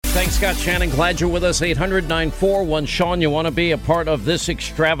Thanks, Scott Shannon. Glad you're with us. 800-941-SEAN. You want to be a part of this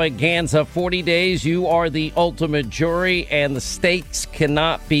extravaganza. 40 days, you are the ultimate jury, and the stakes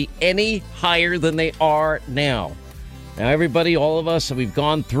cannot be any higher than they are now. Now, everybody, all of us, we've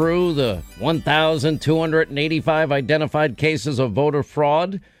gone through the 1,285 identified cases of voter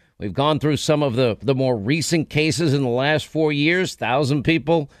fraud. We've gone through some of the more recent cases in the last 4 years. 1,000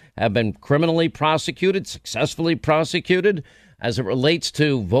 people have been criminally prosecuted, successfully prosecuted. As it relates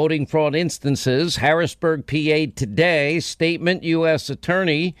to voting fraud instances, Harrisburg, PA today, statement U.S.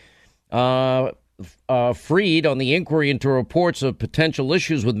 Attorney freed on the inquiry into reports of potential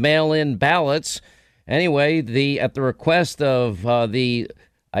issues with mail-in ballots. Anyway, at the request of I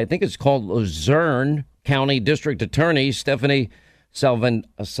think it's called Luzerne County District Attorney Stephanie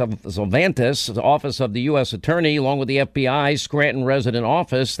Salvantes, the Office of the U.S. Attorney, along with the FBI's Scranton resident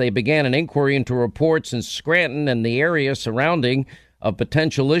office, they began an inquiry into reports in Scranton and the area surrounding of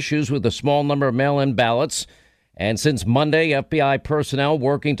potential issues with a small number of mail-in ballots. And since Monday, FBI personnel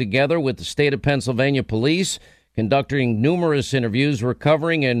working together with the state of Pennsylvania police, conducting numerous interviews,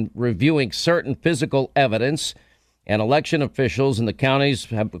 recovering and reviewing certain physical evidence. And election officials in the counties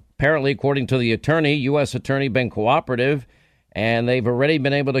have apparently, according to the attorney, U.S. Attorney, been cooperative. And they've already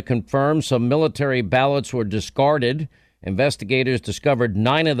been able to confirm some military ballots were discarded. Investigators discovered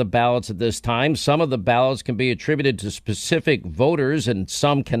 9 of the ballots at this time. Some of the ballots can be attributed to specific voters and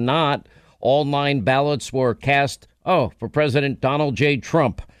some cannot. All 9 ballots were cast, for President Donald J.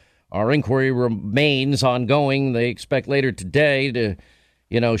 Trump. Our inquiry remains ongoing. They expect later today to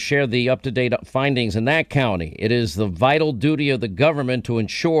share the up-to-date findings in that county. It is the vital duty of the government to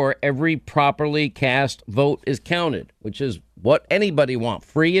ensure every properly cast vote is counted, which is what anybody wants,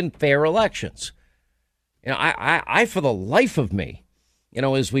 free and fair elections. I for the life of me,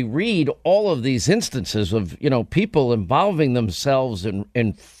 as we read all of these instances of, people involving themselves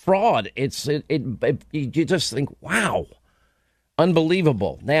in fraud, you just think, wow.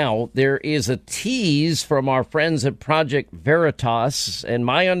 Unbelievable. Now, there is a tease from our friends at Project Veritas, and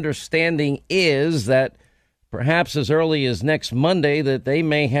my understanding is that perhaps as early as next Monday that they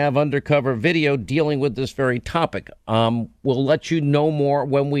may have undercover video dealing with this very topic. We'll let you know more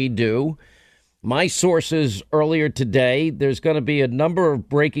when we do. My sources earlier today, there's going to be a number of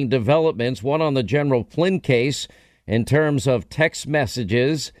breaking developments, one on the General Flynn case in terms of text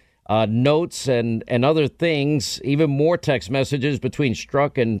messages, notes and other things, even more text messages between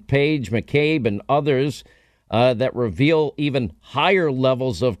Strzok and Page, McCabe and others that reveal even higher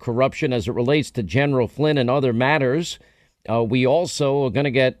levels of corruption as it relates to General Flynn and other matters. We also are going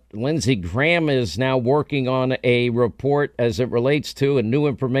to get Lindsey Graham is now working on a report as it relates to and new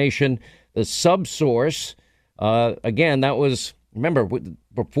information, the subsource. Again, that was, remember,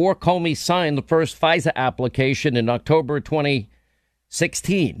 before Comey signed the first FISA application in October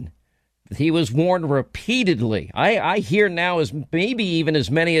 2016. He was warned repeatedly. I hear now as maybe even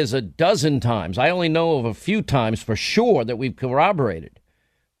as many as a dozen times. I only know of a few times for sure that we've corroborated.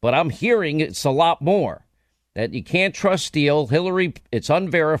 But I'm hearing it's a lot more. That you can't trust Steele. Hillary, it's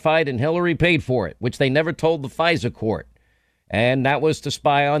unverified, and Hillary paid for it, which they never told the FISA court. And that was to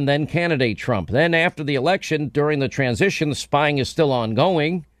spy on then candidate Trump. Then after the election, during the transition, the spying is still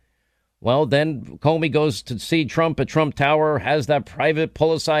ongoing. Well, then Comey goes to see Trump at Trump Tower, has that private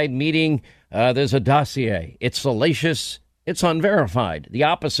pull-aside meeting. There's a dossier. It's salacious. It's unverified. The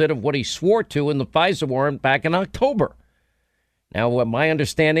opposite of what he swore to in the FISA warrant back in October. Now, my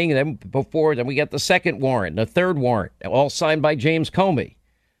understanding, then we get the second warrant, the third warrant, all signed by James Comey.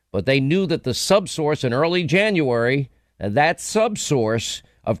 But they knew that the subsource in early January, that subsource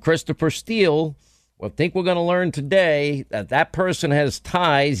of Christopher Steele, I think we're going to learn today that that person has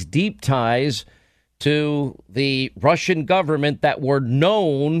ties, deep ties, to the Russian government that were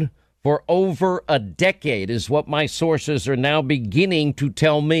known for over a decade, is what my sources are now beginning to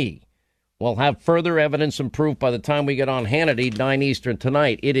tell me. We'll have further evidence and proof by the time we get on Hannity, 9 Eastern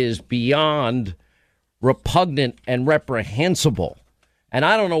tonight. It is beyond repugnant and reprehensible. And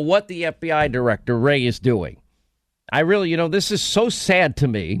I don't know what the FBI director, Wray, is doing. I really, this is so sad to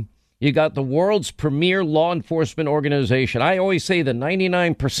me. You got the world's premier law enforcement organization. I always say the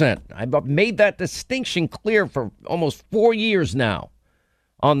 99%. I've made that distinction clear for almost 4 years now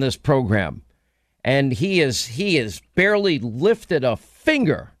on this program. And he has barely lifted a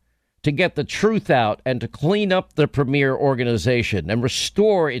finger to get the truth out and to clean up the premier organization and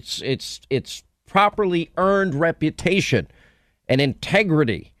restore its properly earned reputation and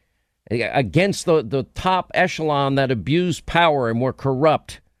integrity against the top echelon that abused power and were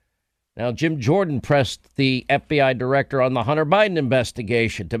corrupt. Now, Jim Jordan pressed the FBI director on the Hunter Biden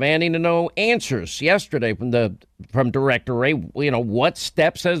investigation, demanding to know answers yesterday from Director Wray. What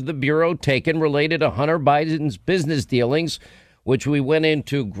steps has the Bureau taken related to Hunter Biden's business dealings, which we went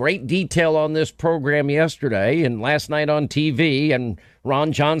into great detail on this program yesterday and last night on TV. And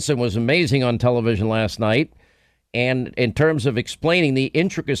Ron Johnson was amazing on television last night. And in terms of explaining the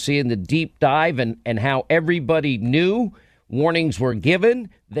intricacy and the deep dive and how everybody knew, warnings were given,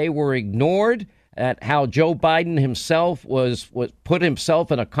 they were ignored, at how Joe Biden himself was put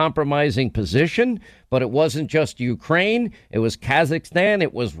himself in a compromising position. But it wasn't just Ukraine. It was Kazakhstan.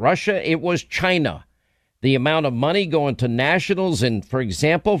 It was Russia. It was China. The amount of money going to nationals and, for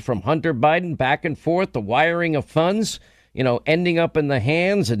example, from Hunter Biden back and forth, the wiring of funds, ending up in the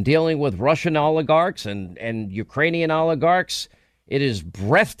hands and dealing with Russian oligarchs and Ukrainian oligarchs. It is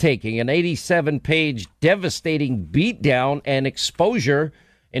breathtaking, an 87-page devastating beatdown and exposure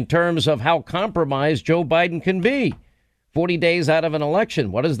in terms of how compromised Joe Biden can be. 40 days out of an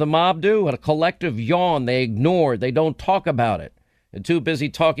election, what does the mob do? A collective yawn. They ignore. They don't talk about it. They're too busy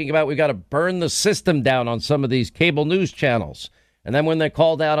talking about we got to burn the system down on some of these cable news channels. And then when they're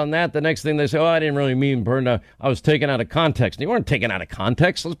called out on that, the next thing they say, I didn't really mean burn. I was taken out of context. And you weren't taken out of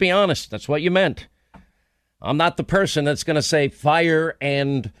context. Let's be honest. That's what you meant. I'm not the person that's going to say fire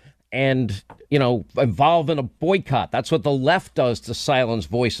and involve in a boycott. That's what the left does to silence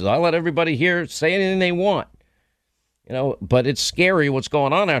voices. I let everybody here say anything they want. But it's scary what's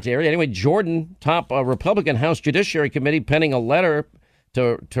going on out there. Anyway, Jordan, top Republican House Judiciary Committee, penning a letter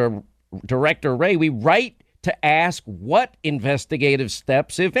to Director Wray. We write to ask what investigative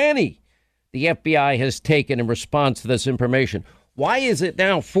steps, if any, the FBI has taken in response to this information. Why is it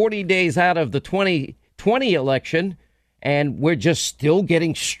now 40 days out of the 2020 election and we're just still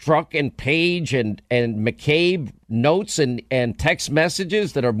getting Strzok and Page and McCabe notes and text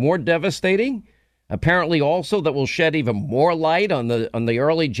messages that are more devastating? Apparently also that will shed even more light on the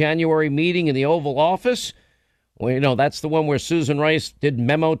early January meeting in the Oval Office. Well, that's the one where Susan Rice did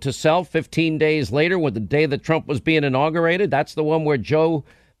memo to self 15 days later, with the day that Trump was being inaugurated. That's the one where Joe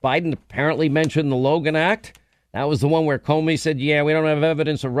Biden apparently mentioned the Logan Act. That was the one where Comey said, yeah, we don't have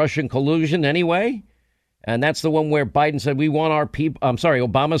evidence of Russian collusion anyway. And that's the one where Biden said we want our people.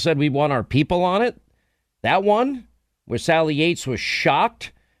 Obama said we want our people on it. That one where Sally Yates was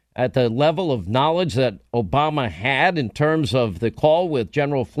shocked at the level of knowledge that Obama had in terms of the call with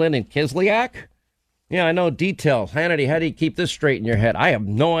General Flynn and Kislyak. Yeah, I know details. Hannity, how do you keep this straight in your head? I have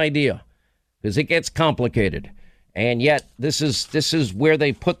no idea, because it gets complicated. And yet this is where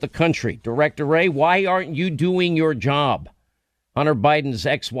they put the country. Director Wray, why aren't you doing your job? Hunter Biden's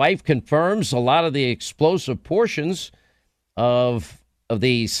ex-wife confirms a lot of the explosive portions of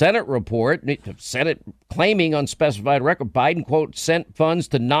the Senate report. Senate claiming unspecified record. Biden, quote, sent funds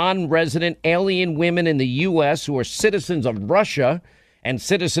to non-resident alien women in the U.S. who are citizens of Russia and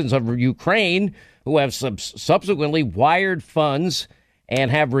citizens of Ukraine, who have subsequently wired funds and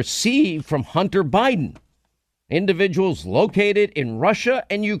have received from Hunter Biden. Individuals located in Russia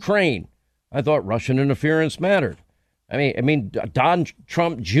and Ukraine. I thought Russian interference mattered. I mean, Don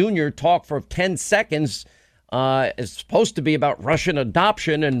Trump Jr. talked for 10 seconds. It's supposed to be about Russian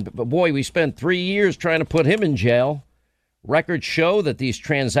adoption. And boy, we spent 3 years trying to put him in jail. Records show that these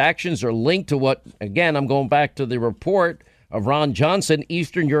transactions are linked to what, again, I'm going back to the report of Ron Johnson,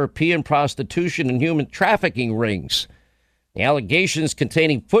 Eastern European prostitution and human trafficking rings. The allegations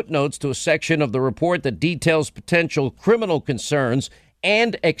containing footnotes to a section of the report that details potential criminal concerns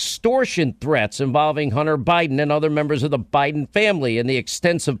and extortion threats involving Hunter Biden and other members of the Biden family, and the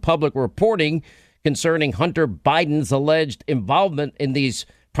extensive public reporting concerning Hunter Biden's alleged involvement in these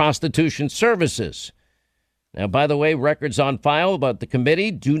prostitution services. Now, by the way, records on file about the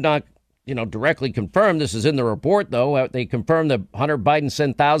committee do not directly confirm. This is in the report, though. They confirm that Hunter Biden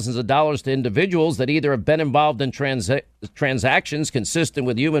sent thousands of dollars to individuals that either have been involved in transactions consistent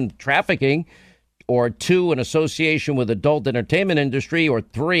with human trafficking, or 2, an association with adult entertainment industry, or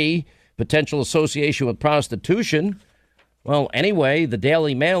 3, potential association with prostitution. Well, anyway, the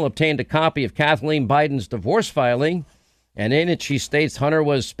Daily Mail obtained a copy of Kathleen Biden's divorce filing, and in it she states Hunter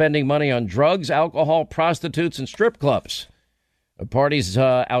was spending money on drugs, alcohol, prostitutes, and strip clubs. The party's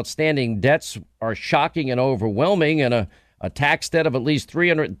outstanding debts are shocking and overwhelming, and a tax debt of at least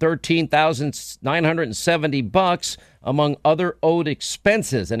 $313,970 among other owed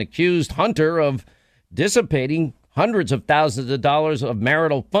expenses, and accused Hunter of dissipating hundreds of thousands of dollars of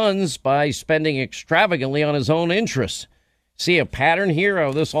marital funds by spending extravagantly on his own interests. See a pattern here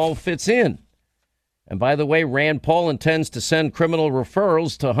how this all fits in. And by the way, Rand Paul intends to send criminal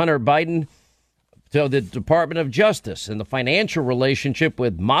referrals to Hunter Biden to the Department of Justice, and the financial relationship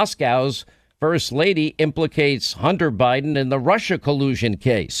with Moscow's First Lady implicates Hunter Biden in the Russia collusion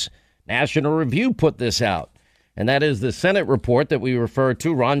case. National Review put this out, and that is the Senate report that we refer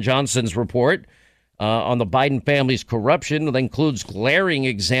to, Ron Johnson's report on the Biden family's corruption. That includes glaring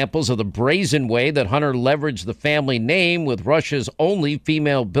examples of the brazen way that Hunter leveraged the family name with Russia's only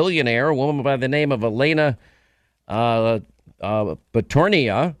female billionaire, a woman by the name of Elena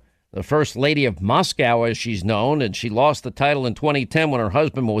Baturnia, the First Lady of Moscow, as she's known, and she lost the title in 2010 when her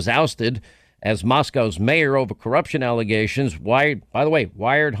husband was ousted as Moscow's mayor over corruption allegations.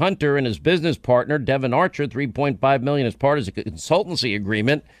 Wired Hunter and his business partner, Devon Archer, $3.5 million as part of a consultancy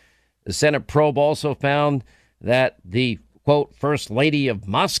agreement. The Senate probe also found that the, quote, First Lady of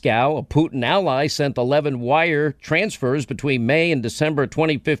Moscow, a Putin ally, sent 11 wire transfers between May and December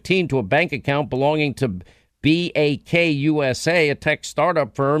 2015 to a bank account belonging to BAK USA, a tech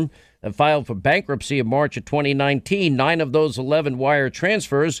startup firm that filed for bankruptcy in March of 2019. 9 of those 11 wire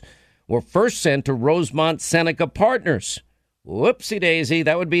transfers were first sent to Rosemont Seneca Partners. Whoopsie daisy.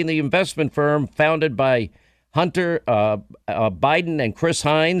 That would be the investment firm founded by Hunter Biden and Chris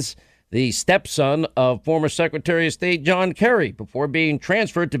Hines, the stepson of former Secretary of State John Kerry, before being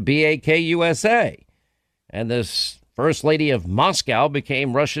transferred to BAK USA. And this First Lady of Moscow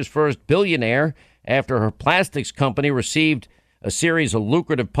became Russia's first billionaire after her plastics company received a series of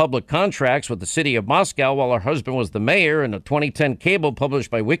lucrative public contracts with the city of Moscow while her husband was the mayor. And a 2010 cable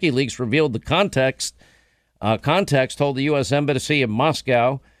published by WikiLeaks revealed the context told the U.S. Embassy in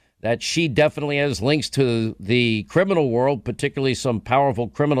Moscow that she definitely has links to the criminal world, particularly some powerful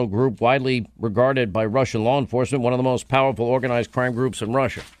criminal group widely regarded by Russian law enforcement, one of the most powerful organized crime groups in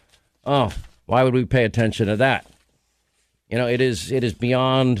Russia. Oh, why would we pay attention to that? You know, it is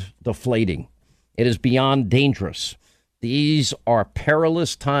beyond deflating. It is beyond dangerous. These are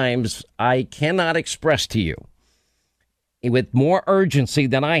perilous times I cannot express to you with more urgency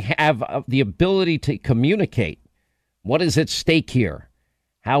than I have the ability to communicate. What is at stake here?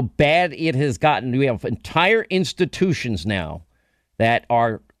 How bad it has gotten. We have entire institutions now that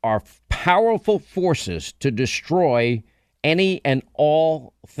are powerful forces to destroy any and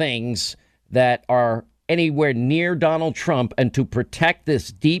all things that are anywhere near Donald Trump and to protect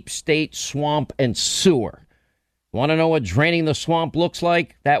this deep state swamp and sewer. Want to know what draining the swamp looks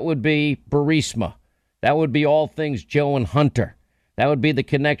like? That would be Burisma. That would be all things Joe and Hunter. That would be the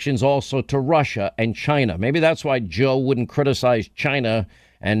connections also to Russia and China. Maybe that's why Joe wouldn't criticize China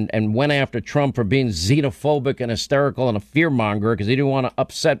and went after Trump for being xenophobic and hysterical and a fearmonger because he didn't want to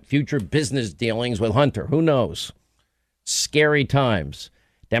upset future business dealings with Hunter. Who knows? Scary times.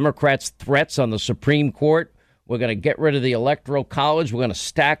 Democrats' threats on the Supreme Court. We're going to get rid of the Electoral College. We're going to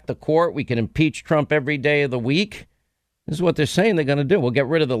stack the court. We can impeach Trump every day of the week. This is what they're saying they're going to do. We'll get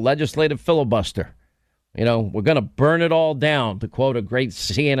rid of the legislative filibuster. You know, we're going to burn it all down, to quote a great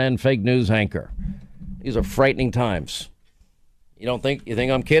CNN fake news anchor. These are frightening times. You think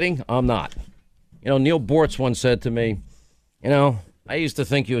I'm kidding? I'm not. You know, Neil Bortz once said to me, you know, I used to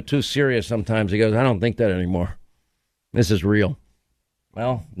think you were too serious sometimes. He goes, I don't think that anymore. This is real.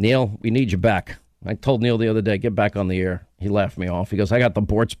 Well, Neil, we need you back. I told Neil the other day, get back on the air. He laughed me off. He goes, I got the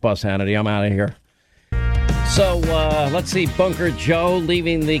Bortz bus, Hannity. I'm out of here. So let's see. Bunker Joe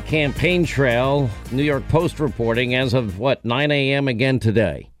leaving the campaign trail. New York Post reporting as of, 9 a.m. again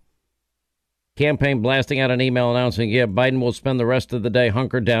today. Campaign blasting out an email announcing, Biden will spend the rest of the day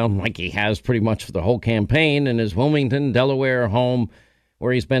hunkered down, like he has pretty much for the whole campaign, in his Wilmington, Delaware home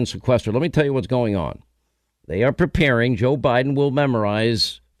where he's been sequestered. Let me tell you what's going on. They are preparing. Joe Biden will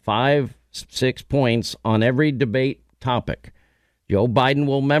memorize 5-6 points on every debate topic. Joe Biden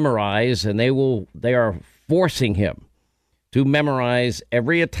will memorize, and they are forcing him to memorize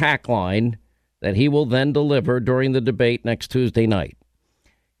every attack line that he will then deliver during the debate next Tuesday night.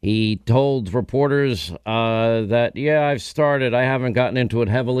 He told reporters that, I've started. I haven't gotten into it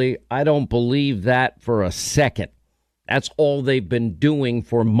heavily. I don't believe that for a second. That's all they've been doing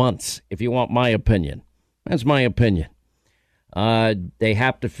for months, if you want my opinion. That's my opinion. They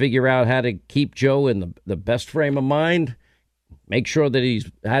have to figure out how to keep Joe in the best frame of mind, make sure that he's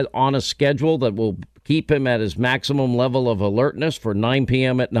on a schedule that will keep him at his maximum level of alertness for 9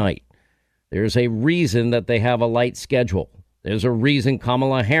 p.m. at night. There's a reason that they have a light schedule. There's a reason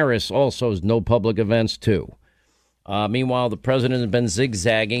Kamala Harris also has no public events, too. Meanwhile, the president has been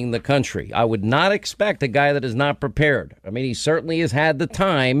zigzagging the country. I would not expect a guy that is not prepared. I mean, he certainly has had the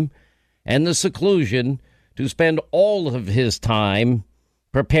time and the seclusion to spend all of his time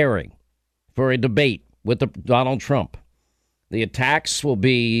preparing for a debate with Donald Trump. The attacks will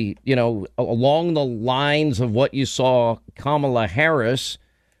be, along the lines of what you saw Kamala Harris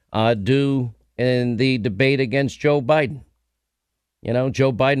do in the debate against Joe Biden. You know,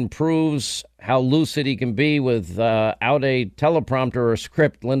 Joe Biden proves how lucid he can be without a teleprompter or a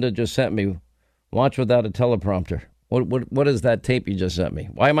script. Linda just sent me. Watch without a teleprompter. What is that tape you just sent me?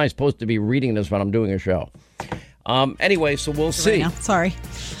 Why am I supposed to be reading this when I'm doing a show? Anyway, so we'll see. Sorry.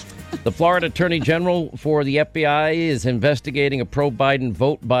 The Florida Attorney General for the FBI is investigating a pro-Biden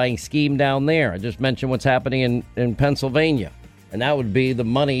vote-buying scheme down there. I just mentioned what's happening in Pennsylvania. And that would be the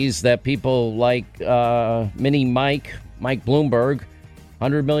monies that people like Mini Mike Bloomberg,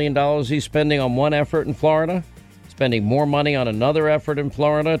 $100 million he's spending on one effort in Florida, spending more money on another effort in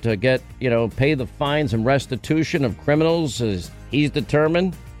Florida to get, pay the fines and restitution of criminals as he's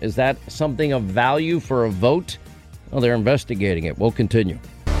determined. Is that something of value for a vote? Well, they're investigating it. We'll continue.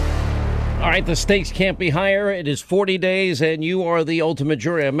 All right, the stakes can't be higher. It is 40 days, and you are the ultimate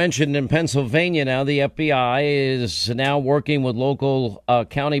jury. I mentioned in Pennsylvania now, the FBI is now working with local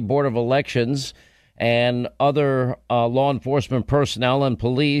county board of elections and other law enforcement personnel and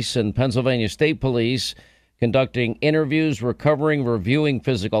police and Pennsylvania State Police conducting interviews, reviewing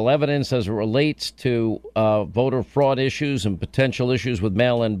physical evidence as it relates to voter fraud issues and potential issues with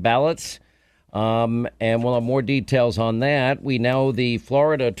mail-in ballots. And we'll have more details on that. We know the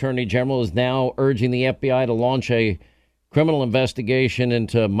Florida Attorney General is now urging the FBI to launch a criminal investigation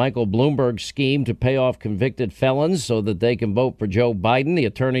into Michael Bloomberg's scheme to pay off convicted felons so that they can vote for Joe Biden. The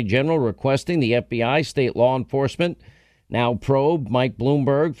Attorney General requesting the FBI, state law enforcement, now probe Mike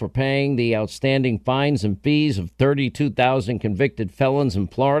Bloomberg for paying the outstanding fines and fees of 32,000 convicted felons in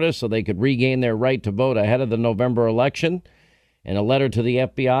Florida so they could regain their right to vote ahead of the November election. In a letter to the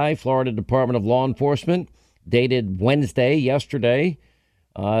FBI, Florida Department of Law Enforcement, dated yesterday,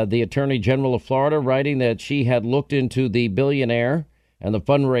 the Attorney General of Florida writing that she had looked into the billionaire and the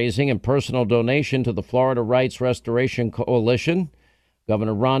fundraising and personal donation to the Florida Rights Restoration Coalition.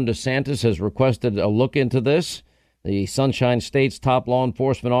 Governor Ron DeSantis has requested a look into this. The Sunshine State's top law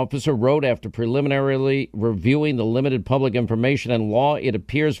enforcement officer wrote after preliminarily reviewing the limited public information and law, it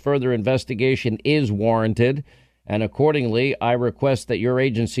appears further investigation is warranted. And accordingly, I request that your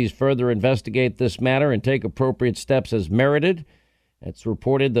agencies further investigate this matter and take appropriate steps as merited. It's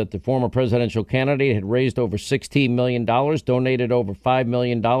reported that the former presidential candidate had raised over $16 million, donated over $5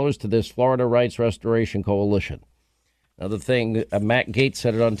 million to this Florida Rights Restoration Coalition. Another thing, Matt Gaetz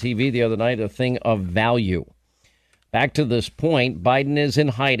said it on TV the other night, a thing of value. Back to this point, Biden is in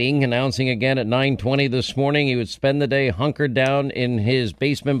hiding, announcing again at 9:20 this morning he would spend the day hunkered down in his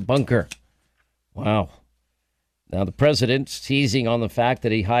basement bunker. Wow. Now, the president seizing on the fact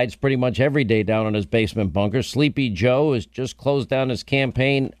that he hides pretty much every day down in his basement bunker. Sleepy Joe has just closed down his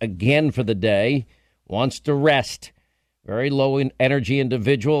campaign again for the day, wants to rest. Very low energy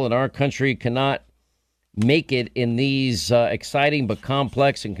individual, and our country cannot make it in these exciting but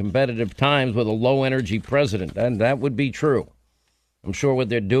complex and competitive times with a low energy president. And that would be true. I'm sure what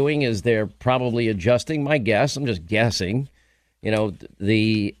they're doing is they're probably adjusting, my guess, I'm just guessing,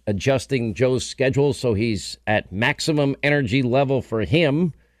 the adjusting Joe's schedule so he's at maximum energy level for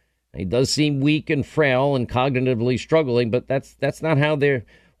him. He does seem weak and frail and cognitively struggling, but that's not how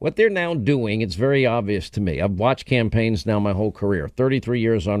what they're now doing. It's very obvious to me. I've watched campaigns now my whole career, 33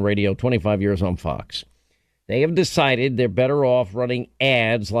 years on radio, 25 years on Fox. They have decided they're better off running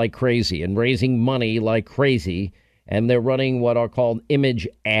ads like crazy and raising money like crazy, and they're running what are called image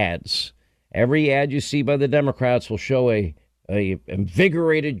ads. Every ad you see by the Democrats will show a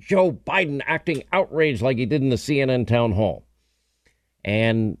invigorated Joe Biden acting outraged like he did in the CNN town hall.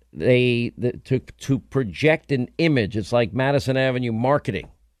 And to project an image, it's like Madison Avenue marketing.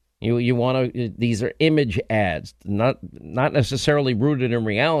 You want to, these are image ads, not necessarily rooted in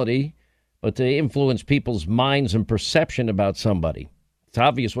reality, but to influence people's minds and perception about somebody. It's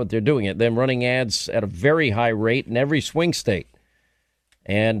obvious what they're doing. They're running ads at a very high rate in every swing state.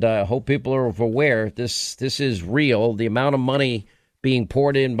 And I hope people are aware this is real. The amount of money being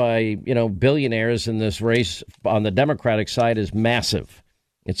poured in by, billionaires in this race on the Democratic side is massive.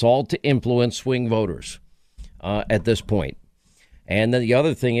 It's all to influence swing voters at this point. And then the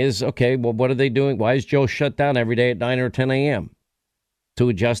other thing is, okay, well, what are they doing? Why is Joe shut down every day at 9 or 10 a.m.? To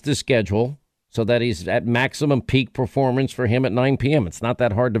adjust his schedule so that he's at maximum peak performance for him at 9 p.m. It's not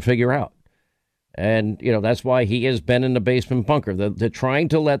that hard to figure out. And, that's why he has been in the basement bunker. They're trying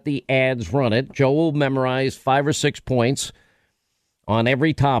to let the ads run it. Joe will memorize 5 or 6 points on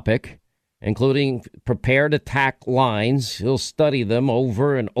every topic, including prepared attack lines. He'll study them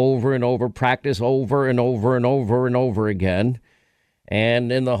over and over and over, practice over and over and over and over again.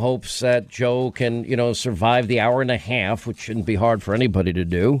 And in the hopes that Joe can, survive the hour and a half, which shouldn't be hard for anybody to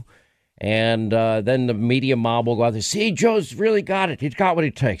do, And then the media mob will go out there. See, Joe's really got it. He's got what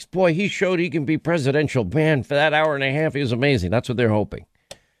it takes. Boy, he showed he can be presidential. Man, for that hour and a half, he was amazing. That's what they're hoping.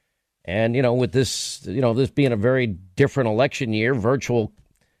 And, with this, this being a very different election year, virtual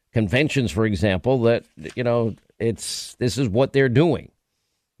conventions, for example, that, this is what they're doing.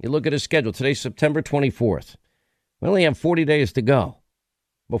 You look at his schedule. Today's September 24th. We only have 40 days to go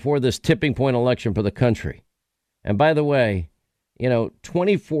before this tipping point election for the country. And by the way,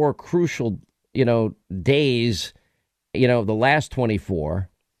 24 crucial, days, the last 24,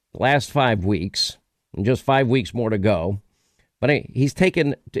 last 5 weeks, and just 5 weeks more to go. But he's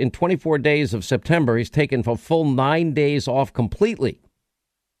taken, in 24 days of September, he's taken a full 9 days off completely.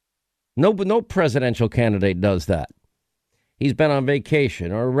 No presidential candidate does that. He's been on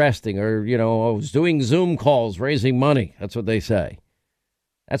vacation or resting or, doing Zoom calls, raising money. That's what they say.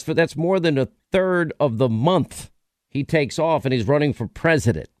 That's more than a third of the month he takes off, and he's running for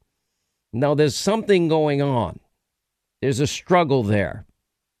president. Now, there's something going on. There's a struggle there.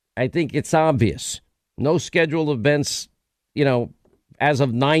 I think it's obvious. No scheduled events, as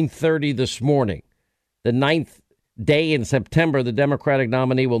of 9:30 this morning. The 9th day in September, the Democratic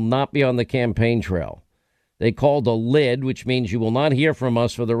nominee will not be on the campaign trail. They called a lid, which means you will not hear from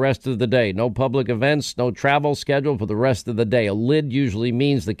us for the rest of the day. No public events, no travel scheduled for the rest of the day. A lid usually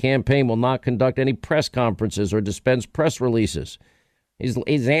means the campaign will not conduct any press conferences or dispense press releases.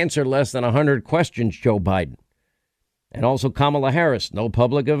 He's answered less than 100 questions, Joe Biden. And also Kamala Harris, no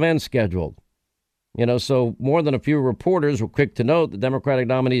public events scheduled. So more than a few reporters were quick to note the Democratic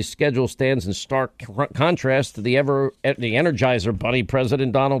nominee's schedule stands in stark contrast to the Energizer Bunny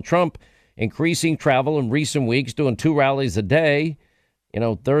President Donald Trump, increasing travel in recent weeks, doing 2 rallies a day.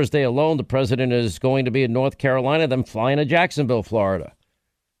 Thursday alone, the president is going to be in North Carolina, then flying to Jacksonville, Florida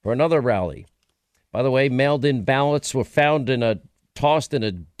for another rally. By the way, mailed-in ballots were found tossed in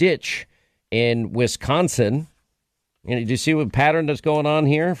a ditch in Wisconsin. Do you see what pattern that's going on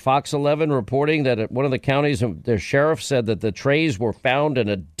here? Fox 11 reporting that at one of the counties, their sheriff said that the trays were found in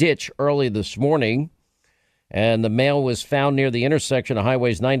a ditch early this morning. And the mail was found near the intersection of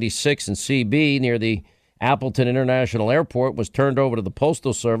Highways 96 and CB near the Appleton International Airport, was turned over to the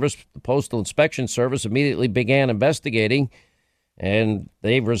Postal Service. The Postal Inspection Service immediately began investigating, and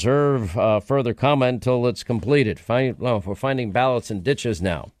they reserve further comment until it's completed. We're finding ballots in ditches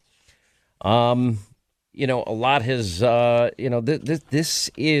now. A lot has,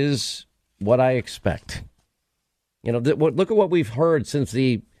 this is what I expect. Look at what we've heard since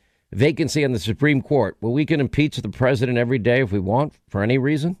the vacancy on the Supreme Court. Well, we can impeach the president every day if we want for any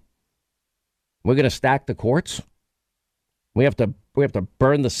reason. We're going to stack the courts. We have to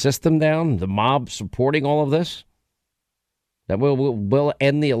burn the system down. The mob supporting all of this. That we'll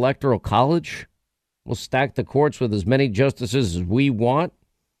end the Electoral College. We'll stack the courts with as many justices as we want.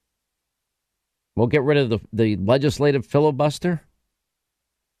 We'll get rid of the legislative filibuster.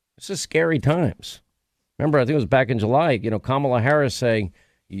 This is scary times. Remember, I think it was back in July, Kamala Harris saying,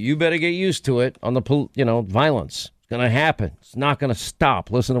 you better get used to it on the, violence. It's going to happen. It's not going to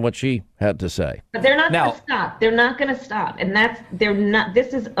stop. Listen to what she had to say. But they're not going to stop. They're not going to stop. And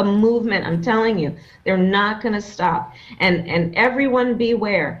this is a movement. I'm telling you, they're not going to stop. And everyone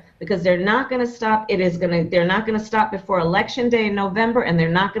beware, because they're not going to stop. They're not going to stop before Election Day in November, and they're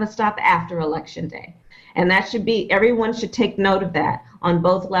not going to stop after Election Day. And everyone should take note of that on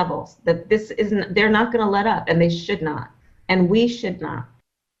both levels, that they're not going to let up, and they should not. And we should not.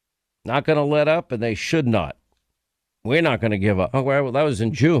 Not going to let up, and they should not. We're not going to give up. Oh, well, that was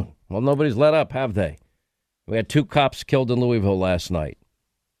in June. Well, nobody's let up, have they? We had 2 cops killed in Louisville last night.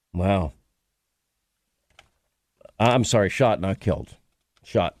 Wow. I'm sorry, shot, not killed.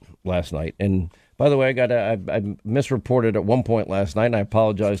 Shot last night. And by the way, I misreported at one point last night, and I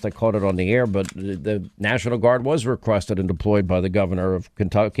apologized. I caught it on the air, but the National Guard was requested and deployed by the governor of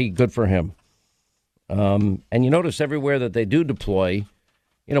Kentucky. Good for him. And you notice everywhere that they do deploy,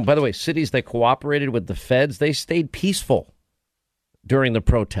 by the way, cities that cooperated with the feds, they stayed peaceful during the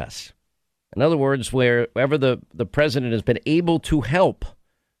protests. In other words, wherever the president has been able to help,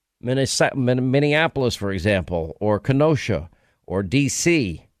 Minneapolis, for example, or Kenosha or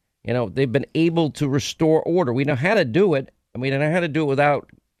D.C., they've been able to restore order. We know how to do it, and we know how to do it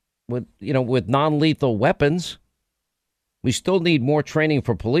with non-lethal weapons. We still need more training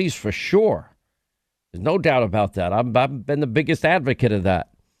for police, for sure. There's no doubt about that. I've been the biggest advocate of that.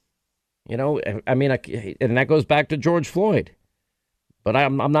 And that goes back to George Floyd. But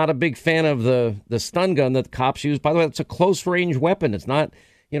I'm not a big fan of the stun gun that the cops use. By the way, it's a close range weapon. It's not,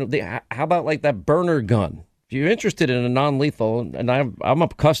 how about like that burner gun? If you're interested in a non-lethal, and I'm a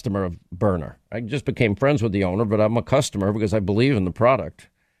customer of Burner. I just became friends with the owner, but I'm a customer because I believe in the product.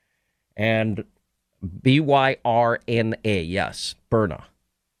 And BYRNA, yes, Berna.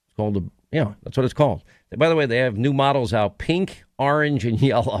 It's called, that's what it's called. By the way, they have new models out, pink, orange, and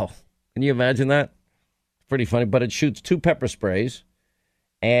yellow. Can you imagine that? Pretty funny, but it shoots 2 pepper sprays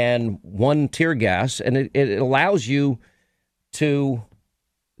and 1 tear gas, and it allows you to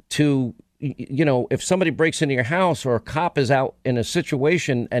if somebody breaks into your house or a cop is out in a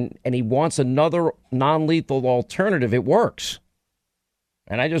situation and he wants another non-lethal alternative, it works.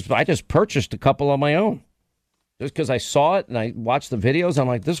 And I just purchased a couple on my own just because I saw it and I watched the videos. I'm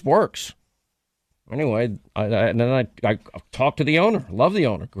like, this works. Anyway, I talked to the owner. Love the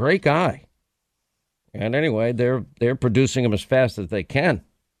owner. Great guy. And anyway, they're producing them as fast as they can.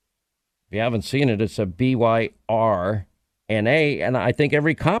 If you haven't seen it, it's a BYRNA, and I think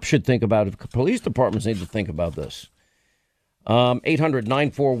every cop should think about it. Police departments need to think about this.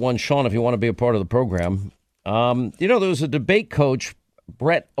 800-941-SEAN if you want to be a part of the program. There was a debate coach,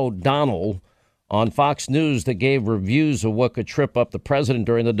 Brett O'Donnell, on Fox News that gave reviews of what could trip up the president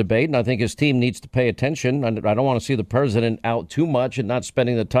during the debate, and I think his team needs to pay attention. I don't want to see the president out too much and not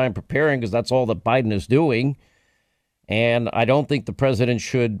spending the time preparing because that's all that Biden is doing. And I don't think the president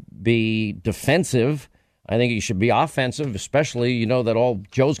should be defensive. I think he should be offensive, especially, that all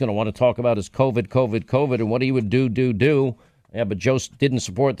Joe's going to want to talk about is COVID, and what he would do. Yeah, but Joe didn't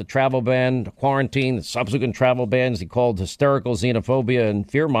support the travel ban, the quarantine, the subsequent travel bans he called hysterical xenophobia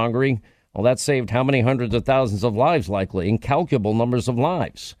and fear-mongering. Well, that saved how many hundreds of thousands of lives, likely, incalculable numbers of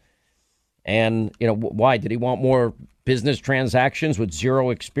lives. And, why? Did he want more business transactions with zero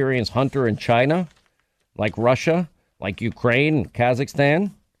experience hunter in China, like Russia, like Ukraine,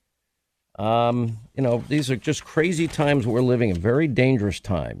 Kazakhstan? These are just crazy times we're living in, very dangerous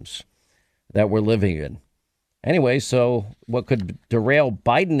times that we're living in. Anyway, so what could derail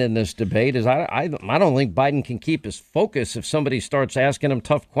Biden in this debate is I don't think Biden can keep his focus if somebody starts asking him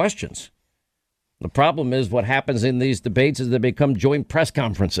tough questions. The problem is what happens in these debates is they become joint press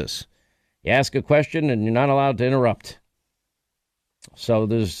conferences. You ask a question and you're not allowed to interrupt. So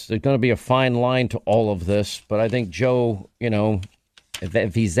there's going to be a fine line to all of this. But I think Joe,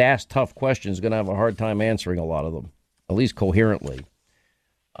 if he's asked tough questions, is going to have a hard time answering a lot of them, at least coherently.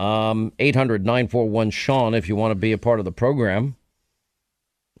 800-941-SEAN if you want to be a part of the program.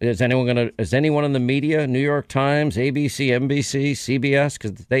 Is anyone in the media, New York Times, ABC, NBC, CBS,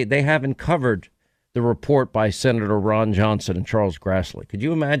 because they haven't covered the report by Senator Ron Johnson and Charles Grassley. Could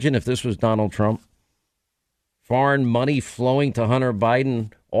you imagine if this was Donald Trump? Foreign money flowing to Hunter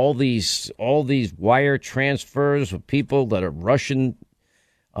Biden, all these wire transfers of people that are Russian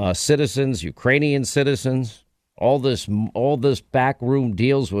citizens, Ukrainian citizens, all this backroom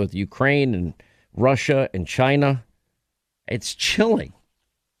deals with Ukraine and Russia and China. It's chilling.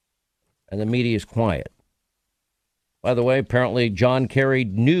 And the media is quiet. By the way, apparently John Kerry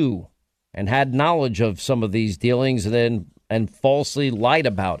knew and had knowledge of some of these dealings and falsely lied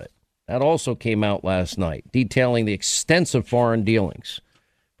about it. That also came out last night, detailing the extensive foreign dealings.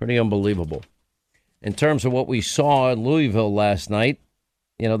 Pretty unbelievable. In terms of what we saw in Louisville last night,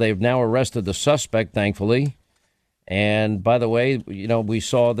 they've now arrested the suspect, thankfully. And by the way, we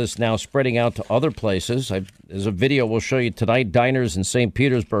saw this now spreading out to other places. There's a video we'll show you tonight. Diners in St.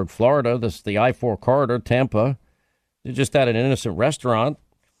 Petersburg, Florida. This is the I-4 corridor, Tampa. They're just at an innocent restaurant.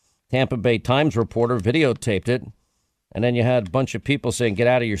 Tampa Bay Times reporter videotaped it. And then you had a bunch of people saying, get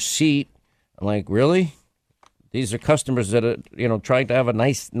out of your seat. I'm like, really? These are customers that are, trying to have a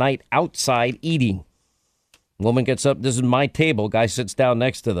nice night outside eating. Woman gets up. This is my table. Guy sits down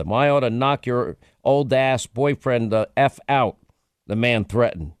next to them. I ought to knock your old ass boyfriend the F out, the man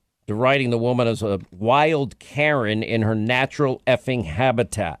threatened, deriding the woman as a wild Karen in her natural effing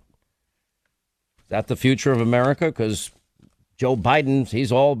habitat. Is that the future of America? Because Joe Biden,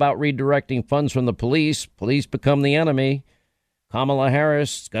 he's all about redirecting funds from the police. Police become the enemy. Kamala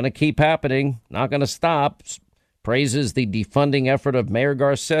Harris, it's going to keep happening. Not going to stop. Praises the defunding effort of Mayor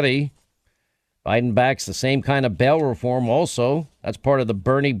Garcetti. Biden backs the same kind of bail reform also. That's part of the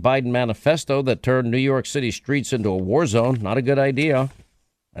Bernie Biden manifesto that turned New York City streets into a war zone. Not a good idea.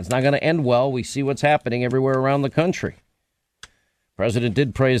 That's not going to end well. We see what's happening everywhere around the country. President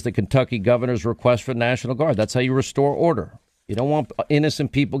did praise the Kentucky governor's request for National Guard. That's how you restore order. You don't want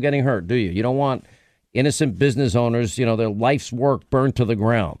innocent people getting hurt, do you? You don't want innocent business owners, their life's work burned to the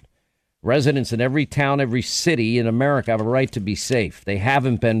ground. Residents in every town, every city in America have a right to be safe. They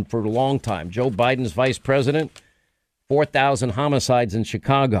haven't been for a long time. Joe Biden's vice president, 4,000 homicides in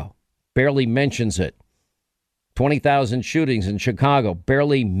Chicago, barely mentions it. 20,000 shootings in Chicago,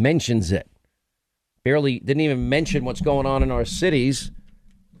 barely mentions it. Barely didn't even mention what's going on in our cities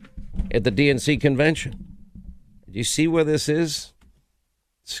at the DNC convention. Do you see where this is?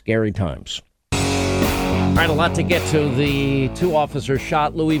 Scary times. All right, a lot to get to. The 2 officers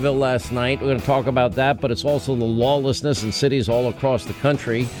shot Louisville last night. We're going to talk about that, but it's also the lawlessness in cities all across the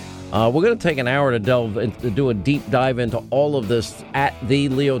country. We're going to take an hour to do a deep dive into all of this at the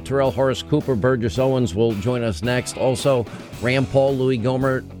Leo Terrell. Horace Cooper, Burgess Owens will join us next. Also, Rand Paul, Louis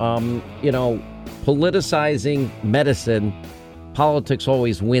Gohmert, politicizing medicine. Politics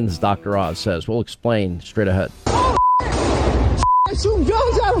always wins, Dr. Oz says. We'll explain straight ahead. Oh, they're shooting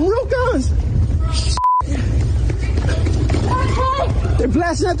guns at them, real guns. They're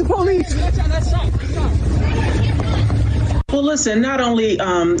blasting at the police. Well, listen, not only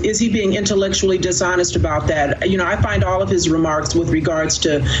is he being intellectually dishonest about that, I find all of his remarks with regards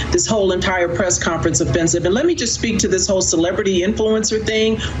to this whole entire press conference offensive. And let me just speak to this whole celebrity influencer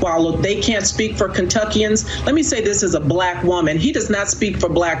thing. While they can't speak for Kentuckians, let me say this as a black woman. He does not speak for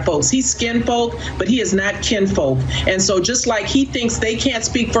black folks. He's skin folk, but he is not kinfolk. And so just like he thinks they can't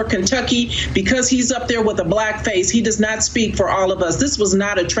speak for Kentucky because he's up there with a black face, he does not speak for all of us. This was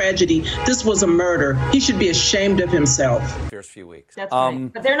not a tragedy. This was a murder. He should be ashamed of himself. First few weeks. That's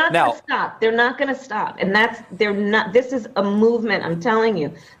right. But they're not going to stop. They're not going to stop. And they're not, this is a movement. I'm telling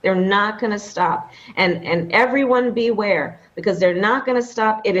you, they're not going to stop. And everyone beware, because they're not going to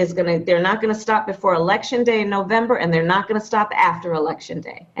stop. They're not going to stop before Election Day in November, and they're not going to stop after Election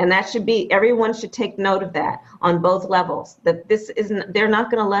Day. And everyone should take note of that on both levels, that they're not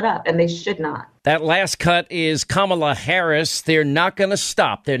going to let up, and they should not. That last cut is Kamala Harris. They're not going to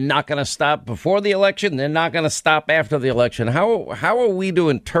stop. They're not going to stop before the election. They're not going to stop after the election. How are we to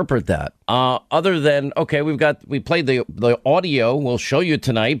interpret that? Other than, okay, we played the audio. We'll show you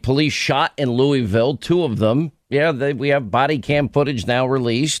tonight. Police shot in Louisville, 2 of them. Yeah, we have body cam footage now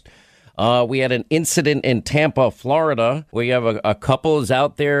released. We had an incident in Tampa, Florida. We have a couple is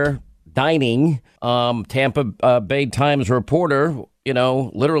out there dining. Tampa Bay Times reporter,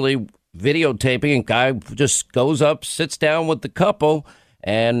 literally videotaping, and guy just goes up, sits down with the couple,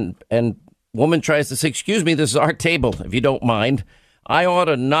 and woman tries to say, "Excuse me, this is our table, if you don't mind. I ought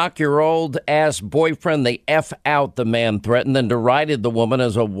to knock your old ass boyfriend the F out," the man threatened, and derided the woman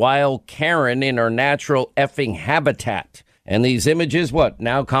as a wild Karen in her natural effing habitat. And these images, what?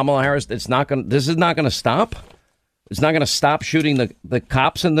 Now Kamala Harris, this is not going to stop? It's not going to stop shooting the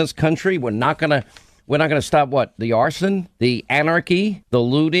cops in this country? We're not going to stop what? The arson, the anarchy, the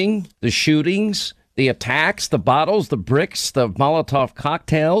looting, the shootings, the attacks, the bottles, the bricks, the Molotov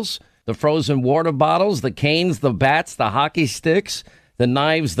cocktails, the frozen water bottles, the canes, the bats, the hockey sticks, the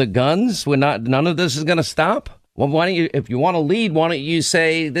knives, the guns. None of this is going to stop. Well, why don't you, if you want to lead, why don't you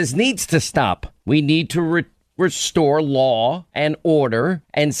say this needs to stop? We need to restore law and order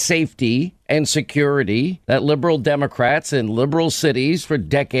and safety and security that liberal Democrats in liberal cities for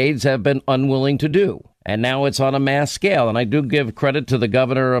decades have been unwilling to do. And now it's on a mass scale. And I do give credit to the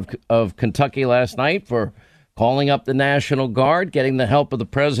governor of Kentucky last night for calling up the National Guard, getting the help of the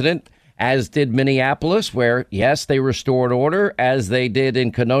president, as did Minneapolis, where, yes, they restored order, as they did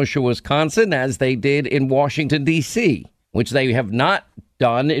in Kenosha, Wisconsin, as they did in Washington, D.C., which they have not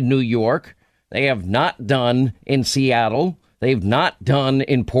done in New York. They have not done in Seattle. They've not done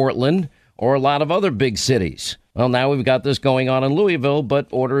in Portland or a lot of other big cities. Well, now we've got this going on in Louisville, but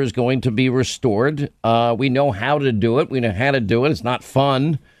order is going to be restored. We know how to do it. We know how to do it. It's not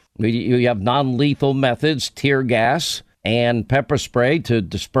fun. You have non-lethal methods, tear gas and pepper spray to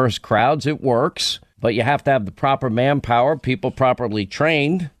disperse crowds. It works, but you have to have the proper manpower, people properly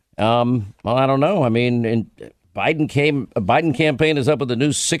trained. Well, I don't know. I mean, Biden campaign is up with a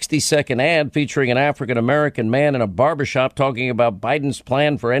new 60-second ad featuring an African-American man in a barbershop talking about Biden's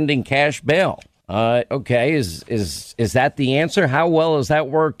plan for ending cash bail. Okay, is that the answer? How well has that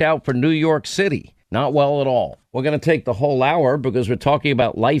worked out for New York City? Not well at all. We're going to take the whole hour because we're talking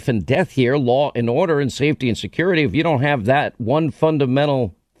about life and death here, law and order and safety and security. If you don't have that one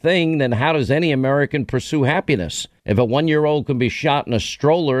fundamental thing, then how does any American pursue happiness? If a 1-year-old can be shot in a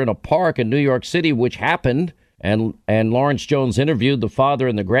stroller in a park in New York City, which happened, and Lawrence Jones interviewed the father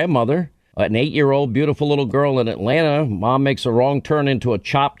and the grandmother, an 8-year-old beautiful little girl in Atlanta, mom makes a wrong turn into a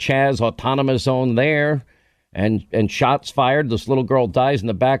Chop Chaz autonomous zone there, and shots fired. This little girl dies in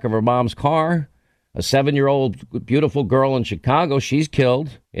the back of her mom's car. A 7-year-old beautiful girl in Chicago, she's killed.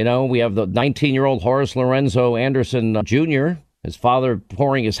 You know, we have the 19-year-old Horace Lorenzo Anderson Jr., his father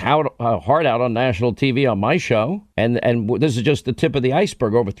pouring his heart out on national TV on my show. And this is just the tip of the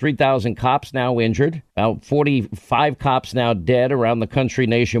iceberg. Over 3,000 cops now injured. About 45 cops now dead around the country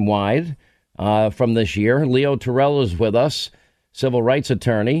nationwide from this year. Leo Terrell is with us, civil rights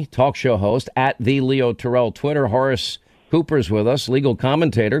attorney, talk show host at the Leo Terrell Twitter. Horace Cooper's with us, legal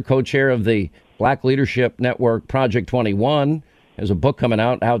commentator, co-chair of the Black Leadership Network Project 21. There's a book coming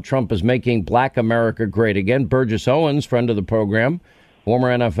out, How Trump is Making Black America Great Again. Burgess Owens, friend of the program, former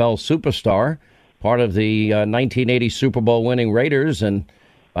NFL superstar, part of the 1980 Super Bowl winning Raiders, and,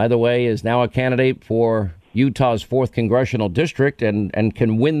 by the way, is now a candidate for Utah's 4th Congressional District and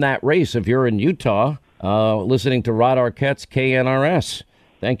can win that race if you're in Utah, listening to Rod Arquette's KNRS.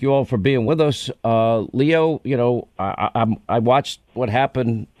 Thank you all for being with us. Leo, I watched what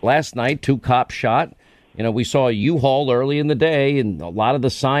happened last night, 2 cops shot. We saw a U-Haul early in the day, and a lot of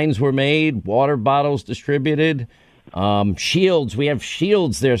the signs were made, water bottles distributed, shields. We have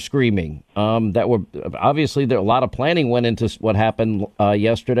shields, they're screaming, that were obviously a lot of planning went into what happened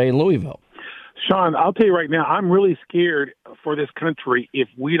yesterday in Louisville. Sean, I'll tell you right now, I'm really scared for this country if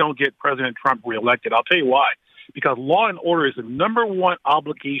we don't get President Trump reelected. I'll tell you why. Because law and order is the number one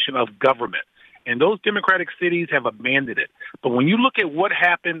obligation of government. And those Democratic cities have abandoned it. But when you look at what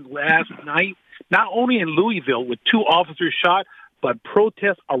happened last night, not only in Louisville with 2 officers shot, but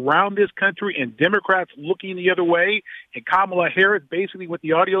protests around this country and Democrats looking the other way, and Kamala Harris basically with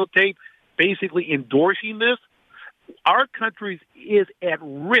the audio tape basically endorsing this, our country is at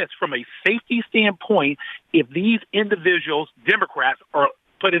risk from a safety standpoint if these individuals, Democrats, are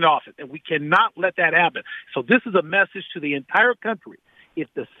put in office, and we cannot let that happen. So this is a message to the entire country. If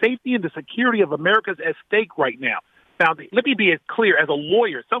the safety and the security of America is at stake right now. Now, let me be as clear as a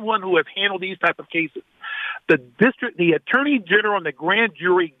lawyer, someone who has handled these type of cases. The attorney general and the grand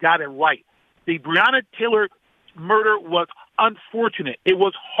jury got it right. The Breonna Taylor murder was unfortunate. It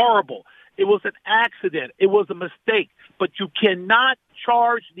was horrible. It was an accident. It was a mistake. But you cannot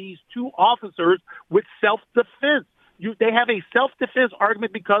charge these 2 officers with self-defense. They have a self-defense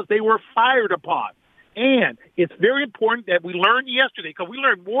argument because they were fired upon. And it's very important that we learned yesterday, because we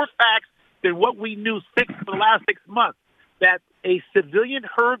learned more facts than what we knew for the last 6 months, that a civilian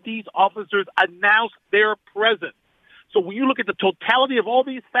heard these officers announce their presence. So when you look at the totality of all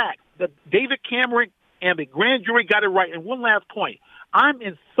these facts, that David Cameron and the grand jury got it right. And one last point, I'm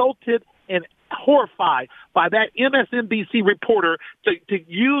insulted and horrified by that MSNBC reporter to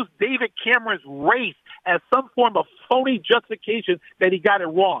use David Cameron's race as some form of phony justification that he got it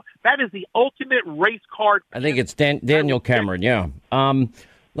wrong. That is the ultimate race card. I think it's Daniel Cameron, yeah.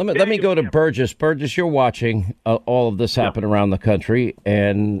 Let me go to Burgess. Burgess, you're watching all of this happen around the country,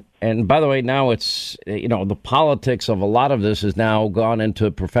 and by the way, now it's the politics of a lot of this has now gone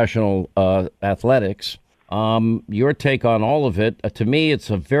into professional athletics. Your take on all of it? To me, it's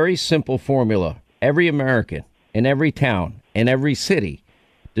a very simple formula. Every American in every town, in every city,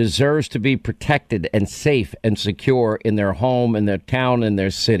 deserves to be protected and safe and secure in their home, in their town, in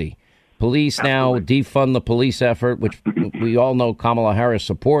their city. Police now defund the police effort, which we all know Kamala Harris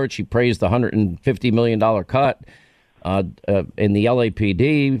supports. She praised the $150 million cut in the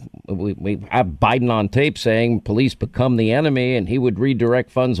LAPD. We have Biden on tape saying police become the enemy, and he would redirect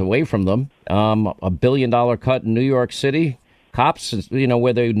funds away from them. $1 billion cut in New York City. Cops,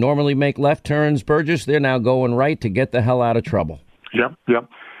 where they normally make left turns, Burgess, they're now going right to get the hell out of trouble. Yep.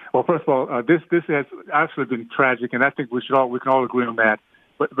 Well, first of all, this has absolutely been tragic, and I think we can all agree on that.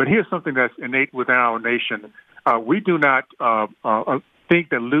 But here's something that's innate within our nation. We do not think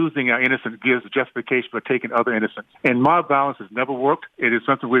that losing our innocence gives justification for taking other innocents. And mob violence has never worked. It is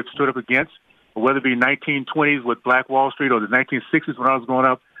something we've stood up against, whether it be 1920s with Black Wall Street or the 1960s when I was growing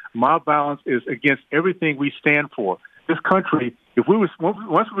up. Mob violence is against everything we stand for. This country,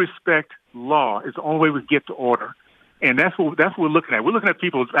 once we respect law, is the only way we get to order. And that's what we're looking at. We're looking at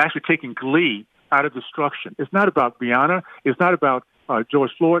people actually taking glee out of destruction. It's not about Breonna. It's not about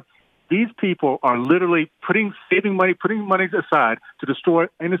George Floyd. These people are literally putting money aside to destroy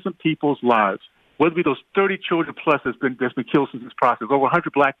innocent people's lives. Whether it be those 30 children plus that's been killed since this process, over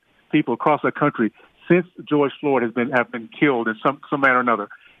 100 black people across our country since George Floyd have been killed in some manner or another,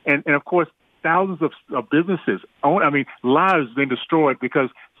 and of course thousands of businesses, lives been destroyed because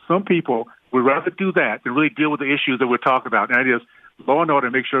some people would rather do that than really deal with the issues that we're talking about, and that is law and order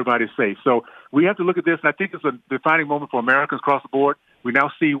and make sure everybody's safe. So we have to look at this, and I think it's a defining moment for Americans across the board. We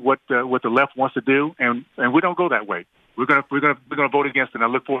now see what the left wants to do, and we don't go that way. We're gonna vote against it. And I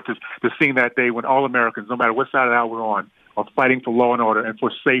look forward to seeing that day when all Americans, no matter what side of the aisle we're on, are fighting for law and order and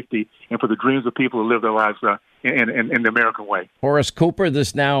for safety and for the dreams of people who live their lives in the American way. Horace Cooper,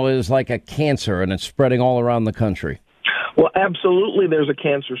 this now is like a cancer, and it's spreading all around the country. Well, absolutely, there's a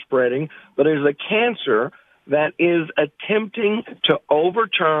cancer spreading, but there's a cancer that is attempting to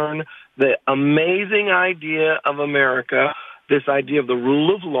overturn the amazing idea of America, this idea of the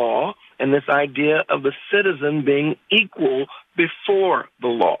rule of law, and this idea of the citizen being equal before the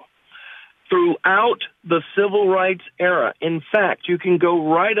law. Throughout the civil rights era, in fact, you can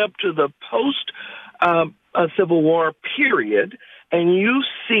go right up to the a civil war, period, and you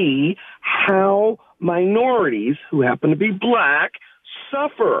see how minorities who happen to be black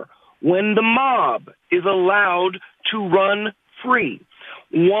suffer when the mob is allowed to run free.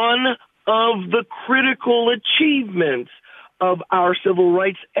 One of the critical achievements of our civil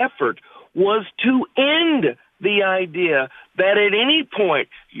rights effort was to end the idea that at any point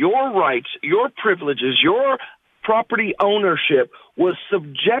your rights, your privileges, your property ownership was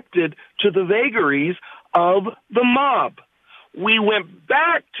subjected to the vagaries of the mob. We went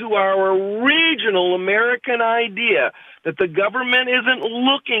back to our original American idea that the government isn't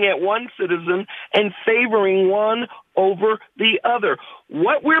looking at one citizen and favoring one over the other.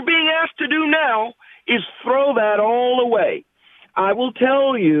 What we're being asked to do now is throw that all away. I will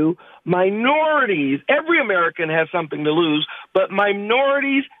tell you, minorities, every American has something to lose, but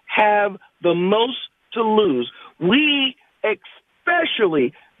minorities have the most to lose. We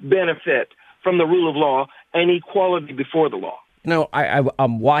especially benefit from the rule of law and equality before the law. No,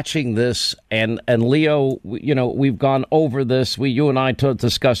 I'm watching this, and Leo, we've gone over this. You and I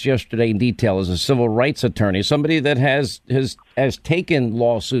discussed yesterday in detail as a civil rights attorney, somebody that has taken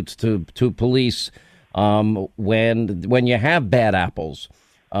lawsuits to police when you have bad apples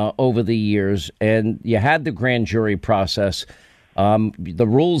over the years, and you had the grand jury process. The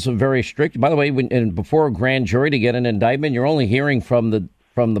rules are very strict. By the way, before a grand jury to get an indictment, you're only hearing from the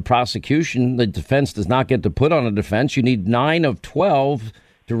prosecution. The defense does not get to put on a defense. You need 9 of 12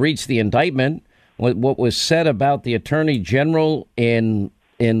 to reach the indictment. What was said about the attorney general in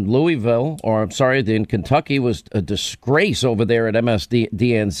Louisville, in Kentucky, was a disgrace over there at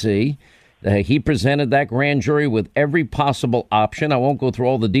MSDNC. He presented that grand jury with every possible option. I won't go through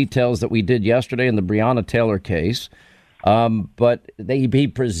all the details that we did yesterday in the Breonna Taylor case. But he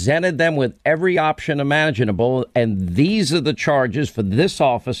presented them with every option imaginable. And these are the charges for this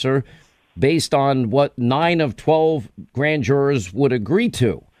officer based on what 9 of 12 grand jurors would agree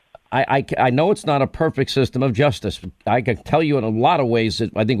to. I know it's not a perfect system of justice. I can tell you in a lot of ways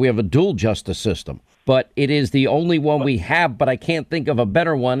that I think we have a dual justice system, but it is the only one we have. But I can't think of a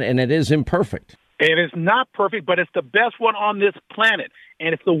better one, and it is imperfect. It is not perfect, but it's the best one on this planet.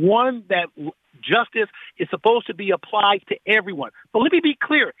 And it's the one that justice is supposed to be applied to everyone. But let me be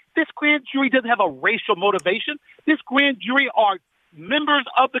clear. This grand jury doesn't have a racial motivation. This grand jury are members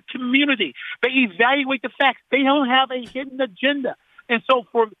of the community. They evaluate the facts. They don't have a hidden agenda. And so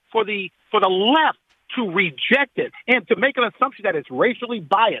for the left to reject it and to make an assumption that it's racially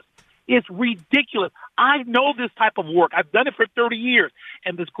biased, it's ridiculous. I know this type of work. I've done it for 30 years.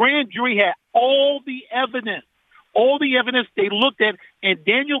 And this grand jury had all the evidence they looked at, and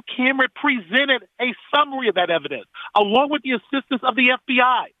Daniel Cameron presented a summary of that evidence, along with the assistance of the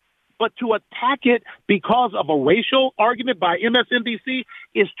FBI. But to attack it because of a racial argument by MSNBC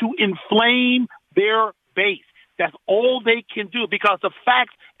is to inflame their base. That's all they can do, because the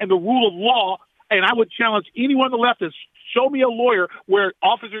facts and the rule of law, and I would challenge anyone on the left to show me a lawyer where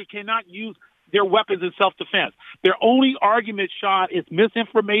officers cannot use their weapons in self-defense. Their only argument, Sean, is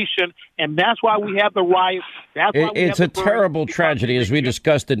misinformation, and that's why we have the riots. It's a terrible tragedy, as we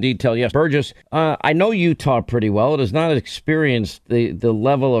discussed in detail. Yes, Burgess, I know Utah pretty well. It has not experienced the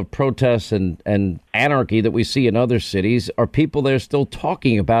level of protests and anarchy that we see in other cities. Are people there still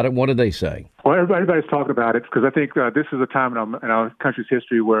talking about it? What do they say? Well, everybody's talking about it, because I think this is a time in our country's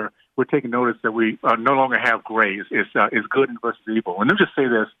history where we're taking notice that we no longer have grays. It's good versus evil. And let me just say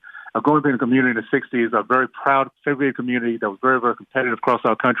this. Growing up in a community in the 60s, a very proud, segregated community that was very, very competitive across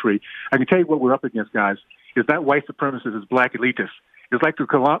our country. I can tell you what we're up against, guys. It's not white supremacists, it's black elitists. It's like the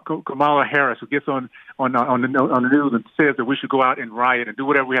Kamala Harris, who gets on the news and says that we should go out and riot and do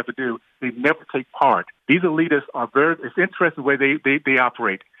whatever we have to do. They never take part. These elitists are it's interesting the way they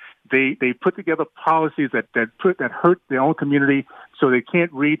operate. They put together policies that hurt their own community, so they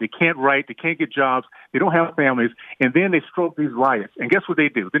can't read, they can't write, they can't get jobs, they don't have families, and then they stroke these riots. And guess what they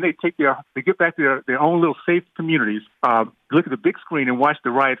do? Then they get back to their own little safe communities, look at the big screen and watch the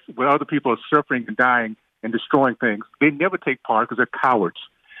riots where other people are suffering and dying and destroying things. They never take part because they're cowards.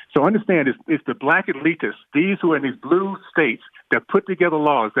 So understand, it's the black elitists, these who are in these blue states, that put together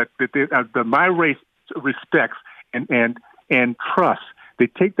laws that my race respects and trusts. They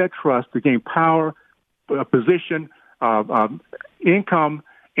take that trust to gain power, position, income,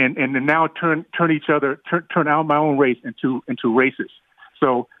 and now turn out my own race into racists.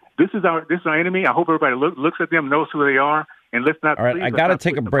 So this is our enemy. I hope everybody looks at them, knows who they are, and let's not. All right, I got to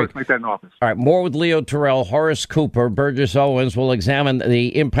take a break. Like that in office. All right, more with Leo Terrell, Horace Cooper, Burgess Owens. We'll examine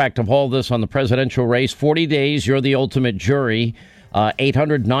the impact of all this on the presidential race. 40 days, you're the ultimate jury.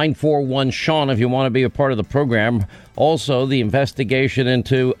 800-941-SEAN if you want to be a part of the program. Also, the investigation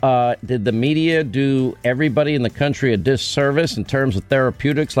into did the media do everybody in the country a disservice in terms of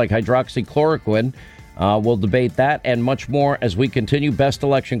therapeutics like hydroxychloroquine? We'll debate that and much more as we continue. Best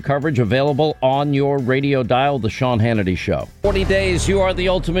election coverage available on your radio dial, The Sean Hannity Show. 40 days, you are the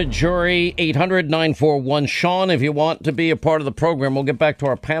ultimate jury. 800-941-SEAN if you want to be a part of the program. We'll get back to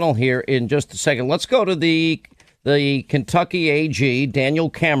our panel here in just a second. Let's go to the Kentucky AG,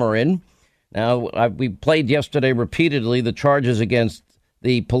 Daniel Cameron. Now, we played yesterday repeatedly the charges against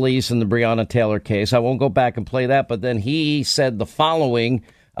the police in the Breonna Taylor case. I won't go back and play that, but then he said the following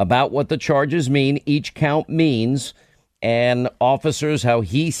about what the charges mean, each count means, and officers, how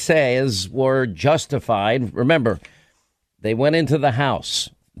he says, were justified. Remember, they went into the house.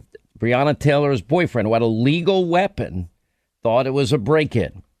 Breonna Taylor's boyfriend, who had a legal weapon, thought it was a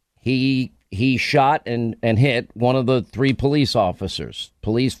break-in. He shot and hit one of the three police officers.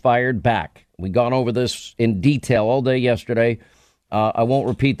 Police fired back. We've gone over this in detail all day yesterday. I won't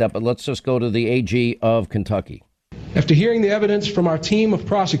repeat that, but let's just go to the AG of Kentucky. After hearing the evidence from our team of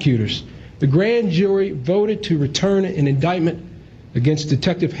prosecutors, the grand jury voted to return an indictment against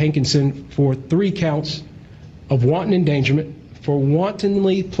Detective Hankinson for 3 counts of wanton endangerment for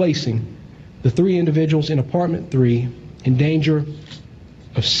wantonly placing the 3 individuals in apartment 3 in danger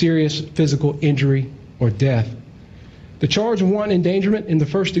of serious physical injury or death. The charge of wanton endangerment in the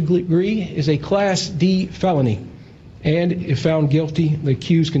first degree is a Class D felony, and if found guilty, the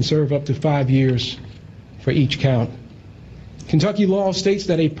accused can serve up to 5 years for each count. Kentucky law states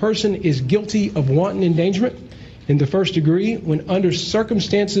that a person is guilty of wanton endangerment in the first degree when, under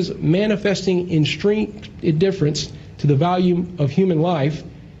circumstances manifesting extreme indifference to the value of human life,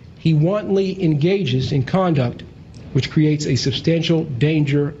 he wantonly engages in conduct which creates a substantial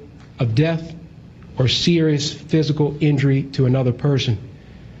danger of death or serious physical injury to another person.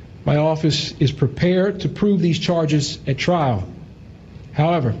 My office is prepared to prove these charges at trial.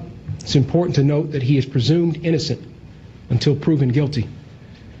 However, it's important to note that he is presumed innocent until proven guilty.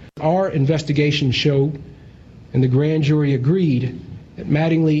 Our investigation showed, and the grand jury agreed, that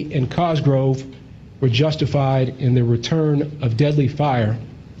Mattingly and Cosgrove were justified in the return of deadly fire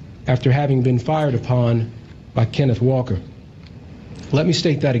after having been fired upon by Kenneth Walker. Let me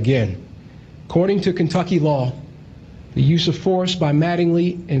state that again. According to Kentucky law, the use of force by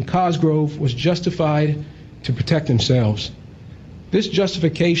Mattingly and Cosgrove was justified to protect themselves. This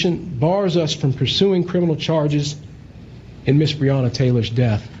justification bars us from pursuing criminal charges in Miss Breonna Taylor's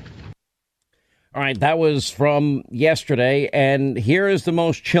death. All right, that was from yesterday, and here is the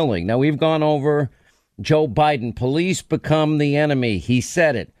most chilling. Now, we've gone over Joe Biden. Police become the enemy. He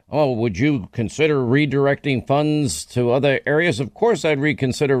said it. Oh, would you consider redirecting funds to other areas? Of course I'd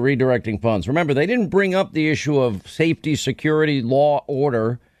reconsider redirecting funds. Remember, they didn't bring up the issue of safety, security, law,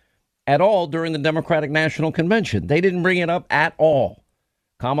 order at all during the Democratic National Convention. They didn't bring it up at all.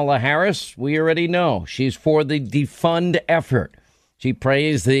 Kamala Harris, we already know. She's for the defund effort. She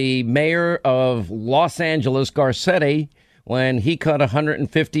praised the mayor of Los Angeles, Garcetti, when he cut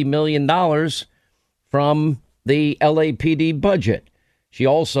 $150 million from the LAPD budget. She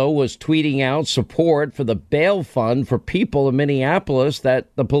also was tweeting out support for the bail fund for people in Minneapolis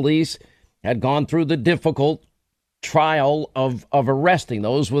that the police had gone through the difficult trial of arresting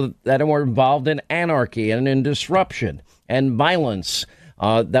those that were involved in anarchy and in disruption and violence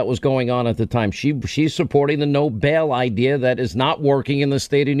that was going on at the time. She's supporting the no bail idea that is not working in the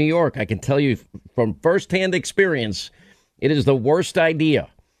state of New York. I can tell you from firsthand experience, it is the worst idea.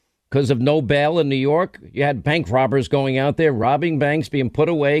 Because of no bail in New York, you had bank robbers going out there, robbing banks, being put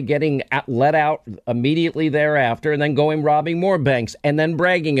away, getting let out immediately thereafter, and then going robbing more banks and then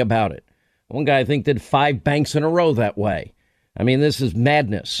bragging about it. One guy, I think, did 5 banks in a row that way. I mean, this is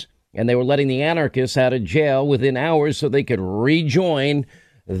madness. And they were letting the anarchists out of jail within hours so they could rejoin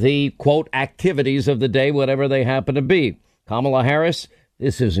the, quote, activities of the day, whatever they happen to be. Kamala Harris,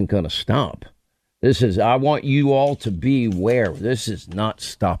 this isn't going to stop. I want you all to be aware. This is not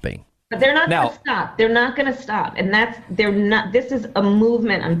stopping. But they're not going to stop. They're not going to stop. And this is a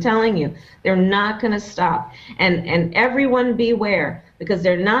movement, I'm telling you. They're not going to stop. And everyone beware, because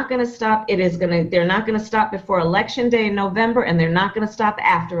they're not going to stop. They're not going to stop before Election Day in November, and they're not going to stop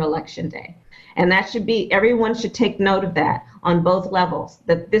after Election Day. And that should be, everyone should take note of that on both levels,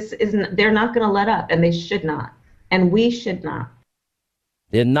 that they're not going to let up, and they should not. And we should not.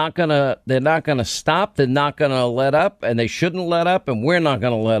 They're not gonna stop. They're not gonna let up, and they shouldn't let up, and we're not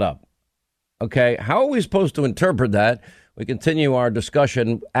gonna let up. Okay, how are we supposed to interpret that? We continue our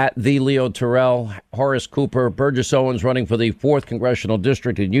discussion at the Leo Terrell, Horace Cooper, Burgess Owens running for the 4th Congressional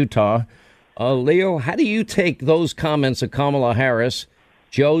District in Utah. Leo, how do you take those comments of Kamala Harris,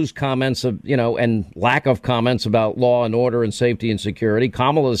 Joe's comments of, and lack of comments about law and order and safety and security,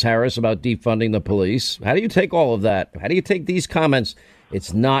 Kamala's Harris about defunding the police? How do you take all of that? How do you take these comments?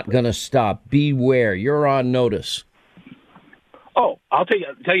 It's not going to stop. Beware. You're on notice. Oh, I'll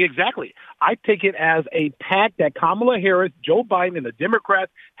tell you exactly. I take it as a pact that Kamala Harris, Joe Biden, and the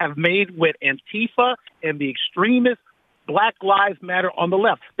Democrats have made with Antifa and the extremist Black Lives Matter on the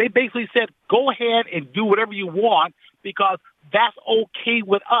left. They basically said, go ahead and do whatever you want because that's okay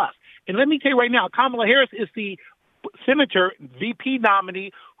with us. And let me tell you right now, Kamala Harris is the senator, VP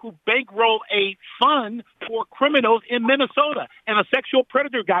nominee, who bankrolled a fund for criminals in Minnesota, and a sexual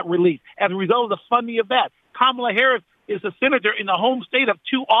predator got released as a result of the funding of that. Kamala Harris is a senator in the home state of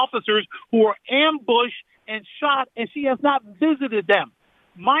two officers who were ambushed and shot, and she has not visited them.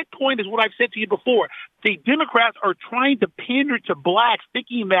 My point is what I've said to you before. The Democrats are trying to pander to blacks,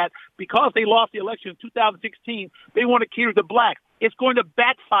 thinking that because they lost the election in 2016, they want to cater to blacks. It's going to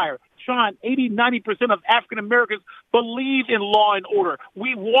backfire. Sean, 80-90% of African Americans believe in law and order.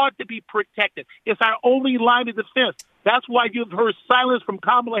 We want to be protected. It's our only line of defense. That's why you've heard silence from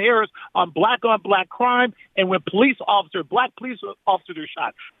Kamala Harris on black crime. And when black police officers are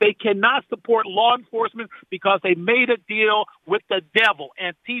shot, they cannot support law enforcement because they made a deal with the devil,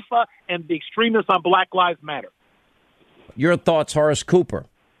 Antifa, and the extremists on Black Lives Matter. Your thoughts, Horace Cooper?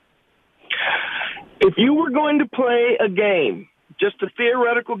 If you were going to play a game, just a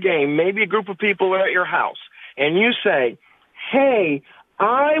theoretical game, maybe a group of people are at your house, and you say, hey,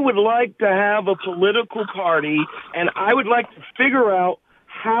 I would like to have a political party, and I would like to figure out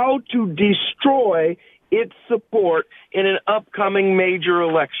how to destroy its support in an upcoming major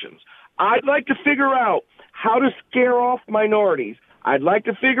elections. I'd like to figure out how to scare off minorities. I'd like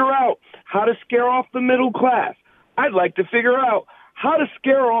to figure out how to scare off the middle class. I'd like to figure out how to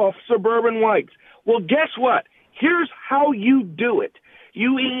scare off suburban whites. Well, guess what? Here's how you do it.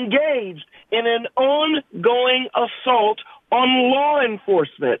 You engaged in an ongoing assault on law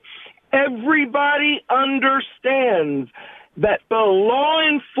enforcement. Everybody understands that the law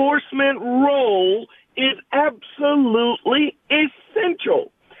enforcement role is absolutely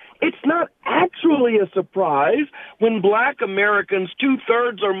essential. It's not actually a surprise when black Americans,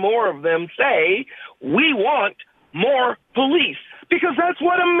 2/3 or more of them, say, we want more police, because that's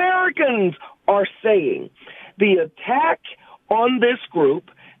what Americans are saying. The attack on this group,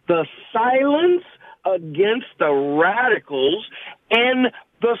 the silence against the radicals, and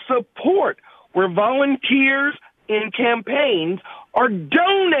the support where volunteers in campaigns are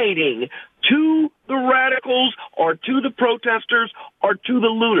donating to the radicals or to the protesters or to the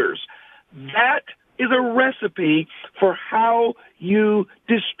looters. That is a recipe for how you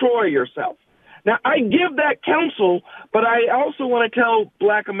destroy yourself. Now, I give that counsel, but I also want to tell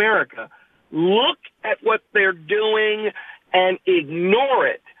Black America, look at what they're doing and ignore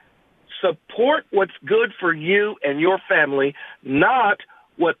it. Support what's good for you and your family, not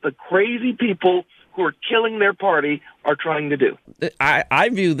what the crazy people who are killing their party are trying to do. I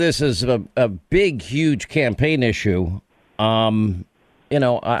view this as a big, huge campaign issue. Burgess,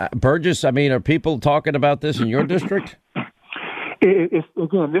 are people talking about this in your district?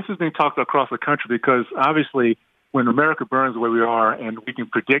 Again, this has been talked across the country because obviously when America burns the way we are, and we can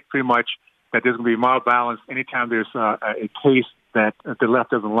predict pretty much that there's going to be mild violence anytime there's a case that the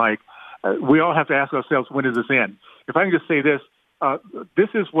left doesn't like, we all have to ask ourselves, when does this end? If I can just say this, this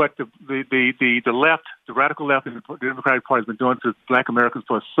is what the left, the radical left, and the Democratic Party has been doing to Black Americans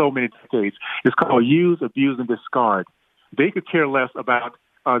for so many decades. It's called use, abuse, and discard. They could care less about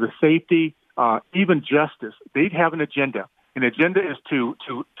the safety, even justice. They have an agenda. An agenda is to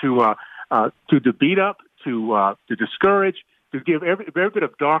beat up, to discourage, to give every bit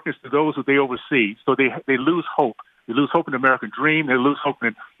of darkness to those who they oversee. So they lose hope. They lose hope in the American dream. They lose hope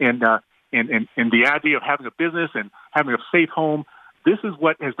in the idea of having a business and having a safe home. This is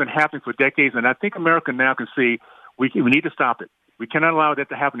what has been happening for decades, and I think America now can see we need to stop it. We cannot allow that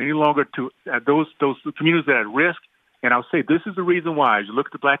to happen any longer to those communities that are at risk. And I'll say this is the reason why, as you look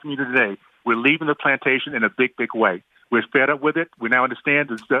at the Black community today, we're leaving the plantation in a big, big way. We're fed up with it. We now understand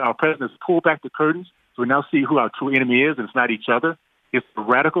that our president has pulled back the curtains, so we now see who our true enemy is, and it's not each other. It's the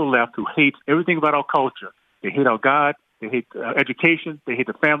radical left who hates everything about our culture. They hate our God. They hate education. They hate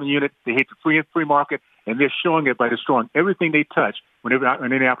the family unit. They hate the free market, and they're showing it by destroying everything they touch whenever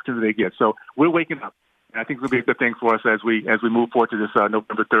and any opportunity they get. So we're waking up, and I think it'll be a good thing for us as we move forward to this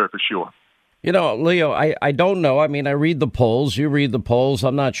November 3rd for sure. You know, Leo, I don't know. I mean, I read the polls. You read the polls.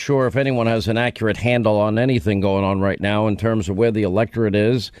 I'm not sure if anyone has an accurate handle on anything going on right now in terms of where the electorate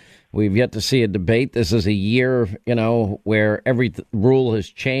is. We've yet to see a debate. This is a year, where every rule has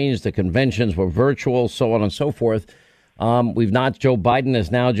changed. The conventions were virtual, so on and so forth. Joe Biden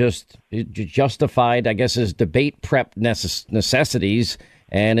has now just justified, I guess, his debate prep necessities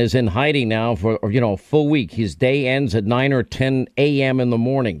and is in hiding now for, a full week. His day ends at 9 or 10 a.m. in the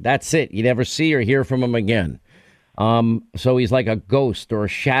morning. That's it. You never see or hear from him again. So he's like a ghost or a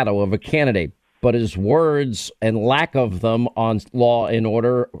shadow of a candidate. But his words and lack of them on law and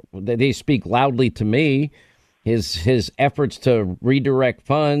order, they speak loudly to me. His efforts to redirect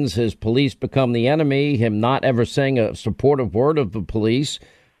funds, his police become the enemy, him not ever saying a supportive word of the police.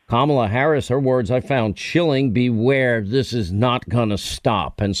 Kamala Harris, her words I found chilling. Beware, this is not going to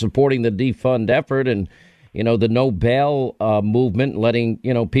stop. And supporting the defund effort and, the no bail movement, letting,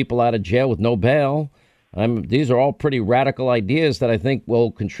 people out of jail with no bail. These are all pretty radical ideas that I think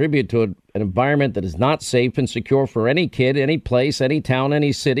will contribute to an environment that is not safe and secure for any kid, any place, any town,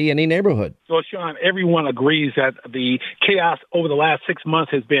 any city, any neighborhood. So, Sean, everyone agrees that the chaos over the last 6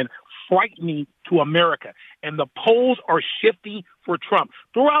 months has been frightening to America, and the polls are shifting for Trump.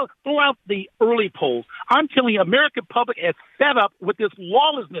 Throughout the early polls, I'm telling you, American public is fed up with this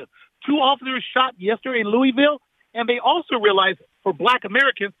lawlessness. 2 officers shot yesterday in Louisville, and they also realize for Black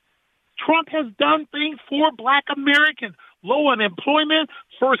Americans, Trump has done things for Black Americans. Low unemployment,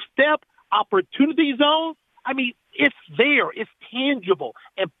 first step, opportunity zones. I mean, it's there. It's tangible,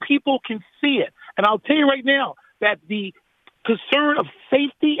 and people can see it. And I'll tell you right now that the concern of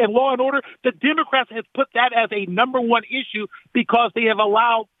safety and law and order, the Democrats have put that as a number one issue because they have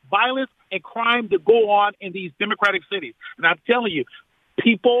allowed violence and crime to go on in these Democratic cities. And I'm telling you,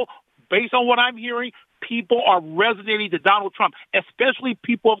 people, based on what I'm hearing, people are resonating to Donald Trump, especially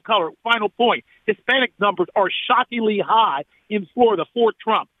people of color. Final point, Hispanic numbers are shockingly high in Florida for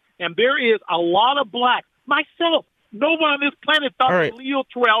Trump. And there is a lot of blacks, myself, no one on this planet thought that Leo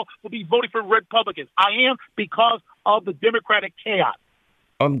Terrell would be voting for Republicans. I am because of the Democratic chaos.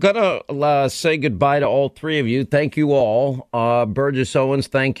 I'm going to say goodbye to all three of you. Thank you all. Burgess Owens,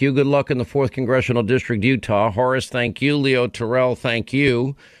 thank you. Good luck in the 4th Congressional District, Utah. Horace, thank you. Leo Terrell, thank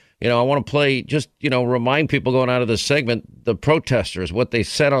you. I want to play, remind people going out of this segment, the protesters, what they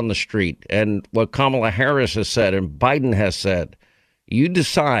said on the street and what Kamala Harris has said and Biden has said. You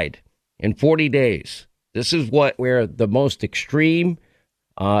decide in 40 days. This is where the most extreme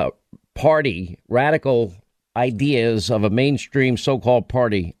party, radical ideas of a mainstream so-called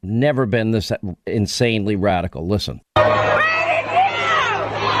party never been this insanely radical. Listen.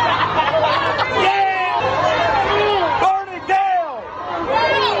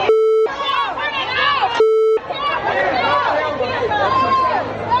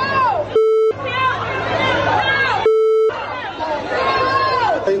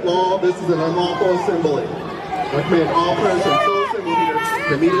 This is an unlawful assembly. I command all persons so assembled here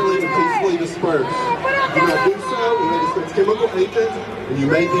to immediately and peacefully disperse. If you do not do so, you may dispense chemical agents and you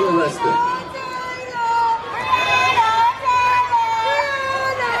may be arrested.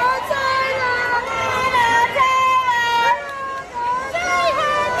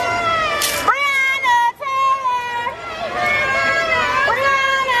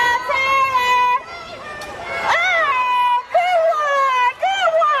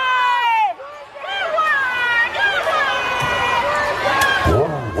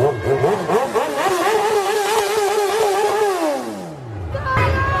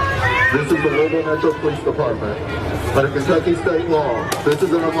 Metro Police Department. Under Kentucky state law, this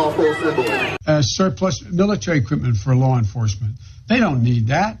is an unlawful assembly. Surplus military equipment for law enforcement. They don't need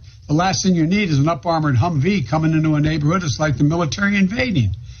that. The last thing you need is an up-armored Humvee coming into a neighborhood. It's like the military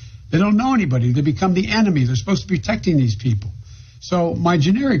invading. They don't know anybody. They become the enemy. They're supposed to be protecting these people. So my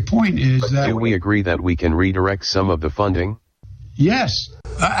generic point is that... Do we agree that we can redirect some of the funding? Yes,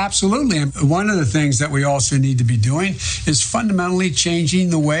 absolutely. And one of the things that we also need to be doing is fundamentally changing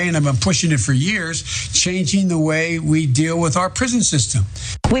the way, and I've been pushing it for years, changing the way we deal with our prison system.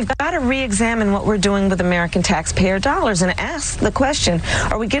 We've got to re-examine what we're doing with American taxpayer dollars and ask the question,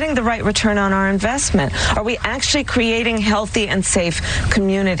 are we getting the right return on our investment? Are we actually creating healthy and safe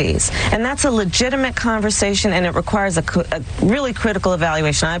communities? And that's a legitimate conversation, and it requires a really critical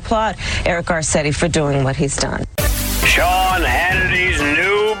evaluation. I applaud Eric Garcetti for doing what he's done. Sean Hannity's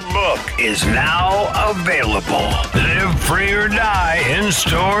new book is now available. Live Free or Die in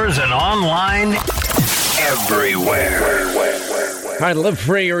stores and online everywhere. All right, Live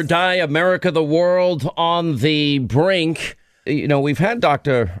Free or Die, America, the world on the brink. we've had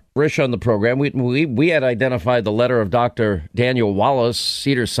Dr. Risch on the program. We had identified the letter of Dr. Daniel Wallace,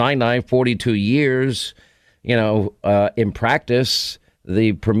 Cedars-Sinai, 42 years, in practice,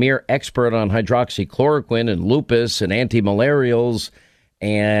 the premier expert on hydroxychloroquine and lupus and anti-malarials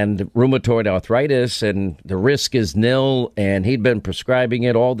and rheumatoid arthritis, and the risk is nil, and he'd been prescribing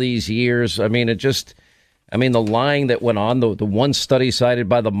it all these years. I mean, the lying that went on, the one study cited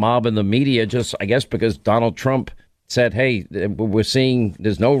by the mob and the media, just, I guess, because Donald Trump said, hey, we're seeing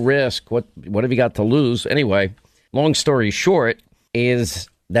there's no risk. What have you got to lose? Anyway, long story short is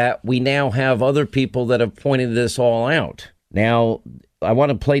that we now have other people that have pointed this all out. Now, I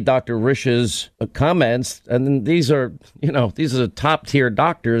want to play Dr. Risch's comments, and these are top-tier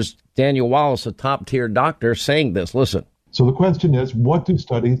doctors. Daniel Wallace, a top-tier doctor, saying this. Listen. So the question is, what do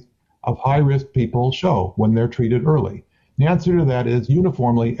studies of high-risk people show when they're treated early? The answer to that is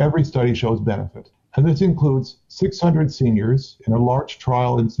uniformly, every study shows benefit. And this includes 600 seniors in a large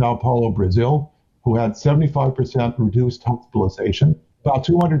trial in Sao Paulo, Brazil, who had 75% reduced hospitalization. About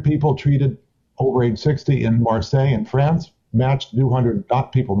 200 people treated over age 60 in Marseille in France, matched 200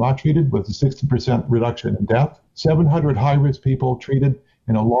 people not treated with a 60% reduction in death. 700 high-risk people treated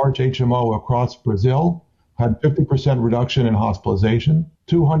in a large HMO across Brazil had 50% reduction in hospitalization.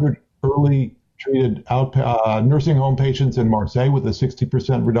 200 early treated nursing home patients in Marseille with a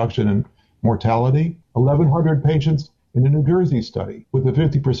 60% reduction in mortality. 1,100 patients in a New Jersey study with a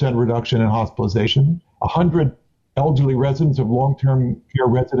 50% reduction in hospitalization. 100 elderly residents of long-term care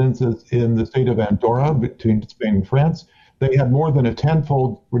residences in the state of Andorra between Spain and France. They had more than a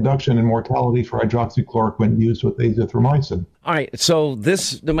tenfold reduction in mortality for hydroxychloroquine used with azithromycin. All right. So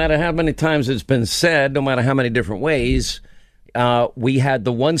this, no matter how many times it's been said, no matter how many different ways, we had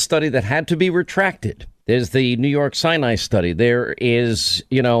the one study that had to be retracted. There's the New York Sinai study. There is,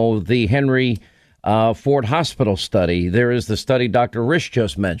 the Henry Ford Hospital study. There is the study Dr. Risch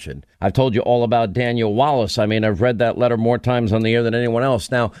just mentioned. I've told you all about Daniel Wallace. I mean, I've read that letter more times on the air than anyone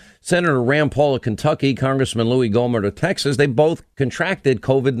else. Now, Senator Rand Paul of Kentucky, Congressman Louis Gohmert of Texas, they both contracted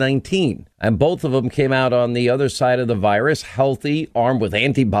COVID-19. And both of them came out on the other side of the virus, healthy, armed with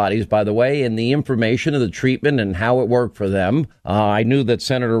antibodies, by the way, and the information of the treatment and how it worked for them. I knew that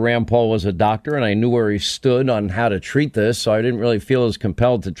Senator Rand Paul was a doctor, and I knew where he stood on how to treat this, so I didn't really feel as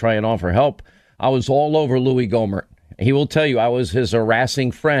compelled to try and offer help. I was all over Louis Gohmert. He will tell you I was his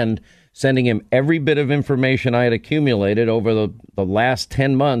harassing friend, sending him every bit of information I had accumulated over the last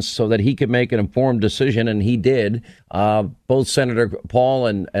 10 months so that he could make an informed decision, and he did. Both Senator Paul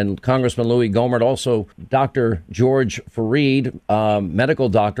and Congressman Louis Gohmert, also Dr. George Fareed, medical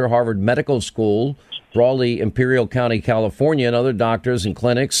doctor, Harvard Medical School, Brawley, Imperial County, California, and other doctors and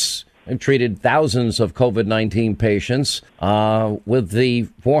clinics and treated thousands of COVID-19 patients, with the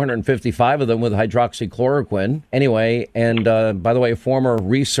 455 of them with hydroxychloroquine. Anyway, and by the way, a former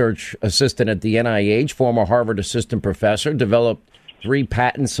research assistant at the NIH, former Harvard assistant professor, developed 3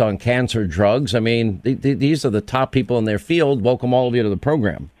 patents on cancer drugs. I mean, these are the top people in their field. Welcome all of you to the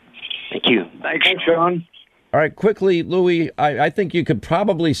program. Thank you. Thanks, Sean. All right, quickly, Louis, I think you could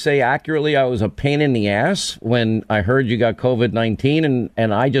probably say accurately I was a pain in the ass when I heard you got COVID-19,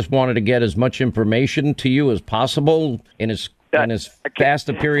 and I just wanted to get as much information to you as possible in as fast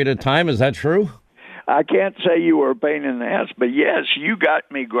a period of time. Is that true? I can't say you were a pain in the ass, but yes, you got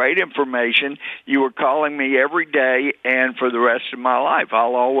me great information. You were calling me every day, and for the rest of my life,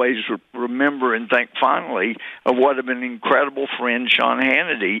 I'll always remember and think fondly of what an incredible friend Sean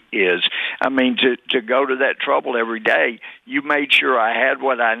Hannity is. I mean, to go to that trouble every day, you made sure I had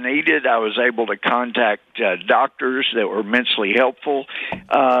what I needed. I was able to contact doctors that were immensely helpful,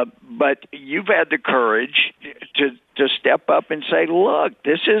 but you've had the courage to step up and say, look,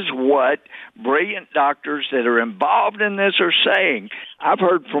 this is what brilliant doctors that are involved in this are saying. I've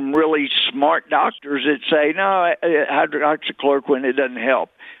heard from really smart doctors that say, no, hydroxychloroquine, it doesn't help.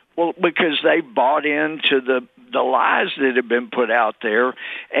 Well, because they bought into the lies that have been put out there.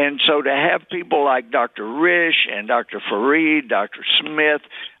 And so to have people like Dr. Risch and Dr. Fareed, Dr. Smith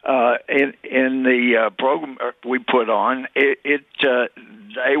in the program we put on,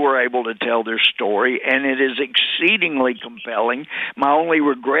 they were able to tell their story, and it is exceedingly compelling. My only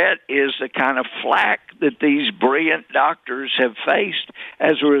regret is the kind of flack that these brilliant doctors have faced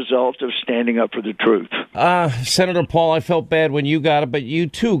as a result of standing up for the truth. Senator Paul, I felt bad when you got it, but you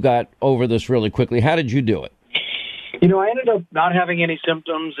too got over this really quickly. How did you do it? I ended up not having any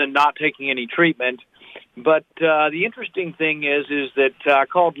symptoms and not taking any treatment. But the interesting thing is that I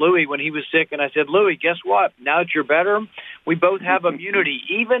called Louis when he was sick, and I said, Louis, guess what? Now that you're better, we both have immunity.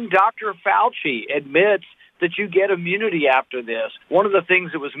 Even Dr. Fauci admits that you get immunity after this. One of the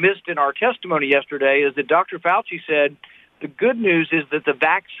things that was missed in our testimony yesterday is that Dr. Fauci said The good news is that the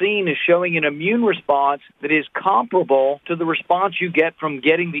vaccine is showing an immune response that is comparable to the response you get from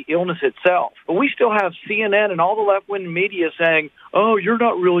getting the illness itself. But we still have CNN and all the left-wing media saying, oh, you're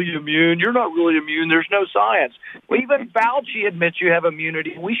not really immune. You're not really immune. There's no science. Well, even Fauci admits you have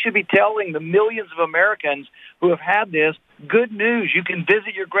immunity. We should be telling the millions of Americans who have had this, good news, you can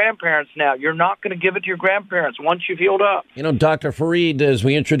visit your grandparents now. You're not going to give it to your grandparents once you've healed up. You know, Dr. Fareed, as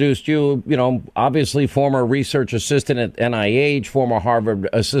we introduced you, obviously former research assistant at NIH, former Harvard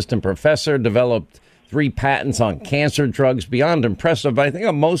assistant professor, developed 3 patents on cancer drugs, beyond impressive. But I think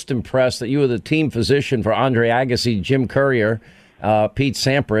I'm most impressed that you were the team physician for Andre Agassi, Jim Courier, Pete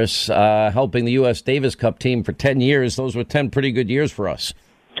Sampras, helping the U.S. Davis Cup team for 10 years. Those were 10 pretty good years for us.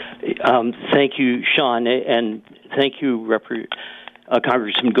 Thank you, Sean, and thank you,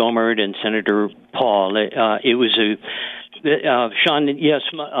 Congressman Gohmert and Senator Paul. It was Sean, yes,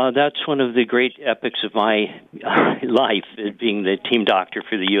 that's one of the great epics of my life, being the team doctor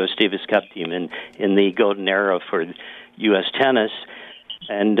for the U.S. Davis Cup team in the golden era for U.S. tennis.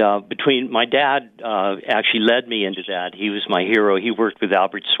 And between my dad actually led me into that. He was my hero. He worked with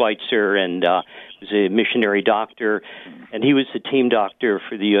Albert Schweitzer and was a missionary doctor. And he was the team doctor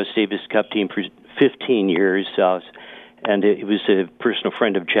for the U.S. Davis Cup team for 15 years. And he was a personal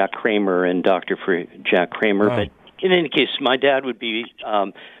friend of Jack Kramer and doctor for Jack Kramer. Wow. But in any case, my dad would be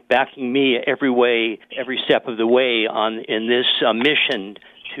backing me every step of the way in this mission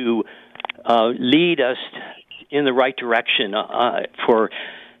to lead us in the right direction for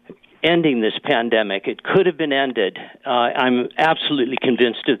ending this pandemic. It could have been ended. I'm absolutely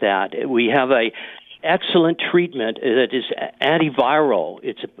convinced of that. We have a excellent treatment that is antiviral.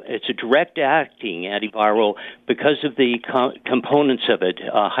 It's a direct-acting antiviral because of the components of it,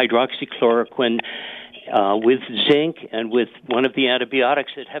 hydroxychloroquine with zinc and with one of the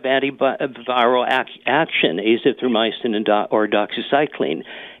antibiotics that have antiviral action, azithromycin or doxycycline.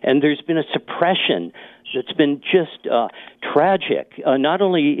 And there's been a suppression that's been just tragic, not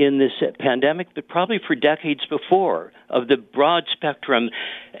only in this pandemic, but probably for decades before, of the broad-spectrum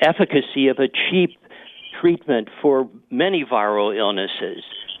efficacy of a cheap treatment for many viral illnesses.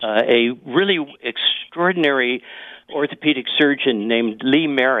 A really extraordinary orthopedic surgeon named Lee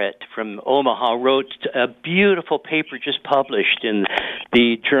Merritt from Omaha wrote a beautiful paper just published in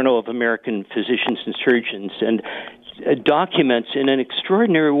the Journal of American Physicians and Surgeons, and documents in an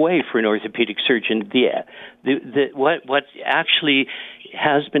extraordinary way for an orthopedic surgeon what actually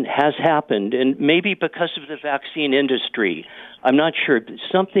has happened, and maybe because of the vaccine industry, I'm not sure.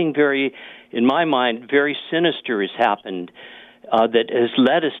 Something in my mind, very sinister has happened that has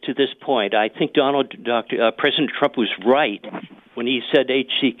led us to this point. I think President Trump was right when he said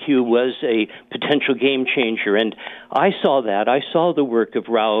HCQ was a potential game changer, and I saw that. I saw the work of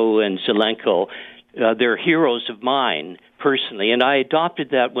Rao and Zelenko. They're heroes of mine personally, and I adopted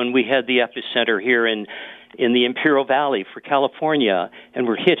that when we had the epicenter here in the Imperial Valley for California, and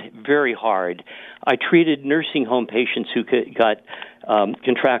were hit very hard. I treated nursing home patients who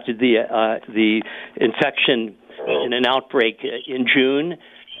contracted the infection in an outbreak in June,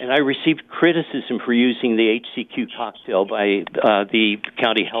 and I received criticism for using the HCQ cocktail by the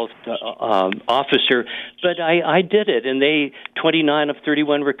county health officer, but I did it, and 29 of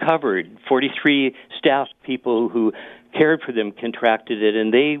 31 recovered. 43 staff people who cared for them contracted it,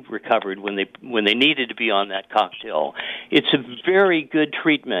 and they recovered when they needed to be on that cocktail. It's a very good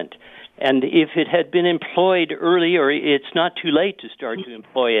treatment, and if it had been employed earlier, it's not too late to start to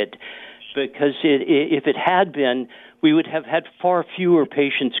employ it, because if it had been, we would have had far fewer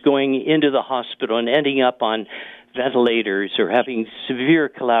patients going into the hospital and ending up on ventilators or having severe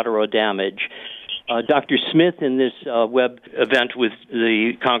collateral damage. Dr. Smith, in this web event with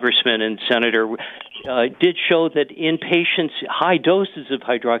the congressman and senator, did show that in patients, high doses of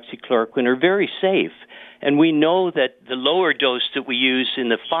hydroxychloroquine are very safe. And we know that the lower dose that we use in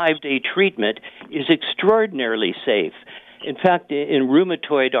the 5-day treatment is extraordinarily safe. In fact, in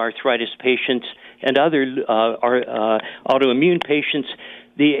rheumatoid arthritis patients and other autoimmune patients,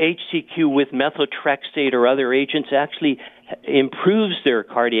 the HCQ with methotrexate or other agents actually improves their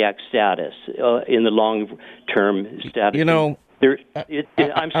cardiac status in the long-term status. You know,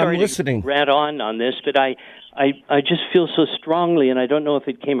 I'm sorry to rant on this, but I just feel so strongly, and I don't know if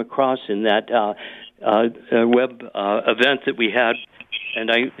it came across in that web event that we had. And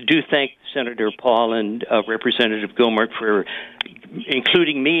I do thank Senator Paul and Representative Gohmert for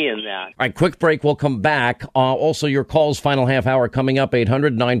including me in that. All right, quick break. We'll come back. Also, your calls, final half hour coming up,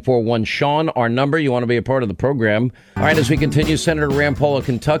 800-941-SEAN, our number. You want to be a part of the program. All right, as we continue, Senator Rand Paul of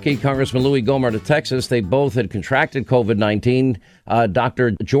Kentucky, Congressman Louis Gohmert of Texas, they both had contracted COVID-19.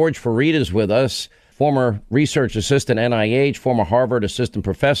 Dr. George Fareed is with us, former research assistant NIH, former Harvard assistant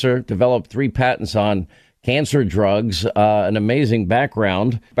professor, developed 3 patents on cancer drugs, an amazing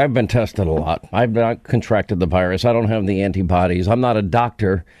background. I've been tested a lot. I've not contracted the virus. I don't have the antibodies. I'm not a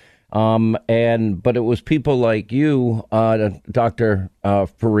doctor. But it was people like you, Dr.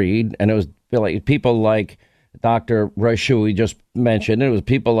 Fareed, and it was people like Dr. Rashu, we just mentioned. It was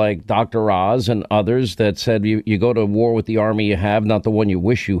people like Dr. Oz and others that said you go to war with the army you have, not the one you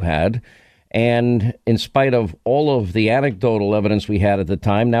wish you had. And in spite of all of the anecdotal evidence we had at the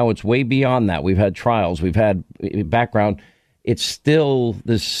time, now it's way beyond that. We've had trials, we've had background. It's still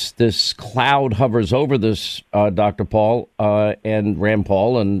this cloud hovers over this, Dr. Paul and Rand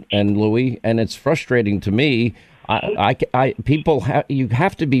Paul and Louis, and it's frustrating to me. You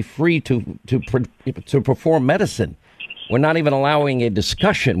have to be free to perform medicine. We're not even allowing a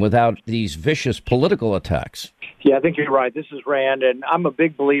discussion without these vicious political attacks. Yeah, I think you're right. This is Rand, and I'm a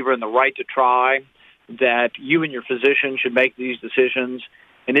big believer in the right to try, that you and your physician should make these decisions.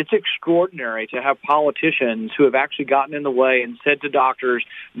 And it's extraordinary to have politicians who have actually gotten in the way and said to doctors,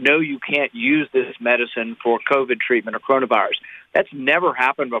 no, you can't use this medicine for COVID treatment or coronavirus. That's never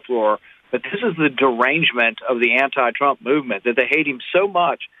happened before. But this is the derangement of the anti-Trump movement, that they hate him so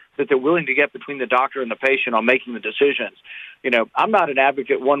much that they're willing to get between the doctor and the patient on making the decisions. I'm not an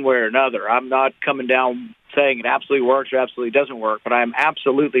advocate one way or another. I'm not coming down saying it absolutely works or absolutely doesn't work, but I am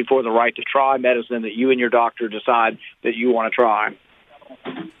absolutely for the right to try medicine that you and your doctor decide that you want to try.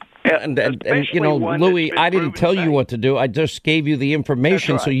 And Louis, I didn't tell you what to do. I just gave you the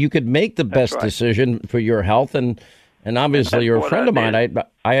information so you could make the best decision for your health. And obviously, you're a friend of mine.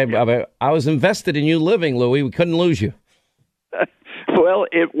 I was invested in you living, Louis. We couldn't lose you. Well,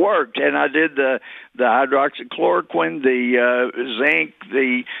 it worked, and I did the hydroxychloroquine, the zinc,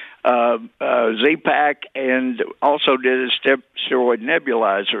 the Z-Pack, and also did a steroid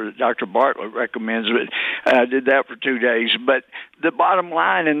nebulizer that Dr. Bartlett recommends. But I did that for 2 days. But the bottom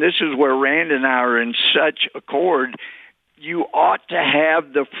line, and this is where Rand and I are in such accord, you ought to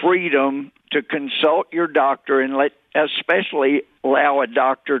have the freedom to consult your doctor and especially allow a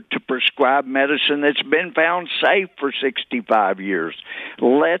doctor to prescribe medicine that's been found safe for 65 years.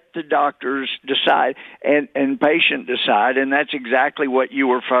 Let the doctors decide and patient decide, and that's exactly what you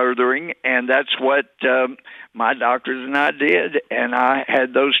were furthering, and that's what my doctors and I did, and I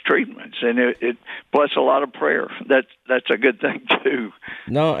had those treatments, and it plus a lot of prayer. That's a good thing too.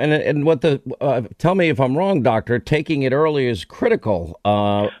 No, and what tell me if I'm wrong, doctor. Taking it early is critical,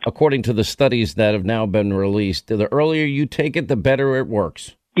 according to the studies that have now been released. The earlier you take it, the better it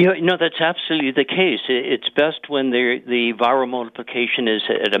works. That's absolutely the case. It's best when the viral multiplication is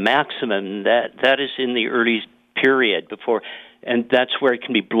at a maximum. That is in the early period before. And that's where it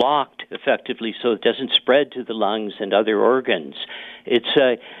can be blocked effectively so it doesn't spread to the lungs and other organs. It's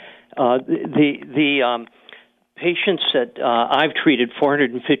the patients that I've treated,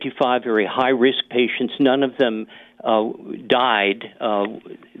 455 very high-risk patients, none of them died.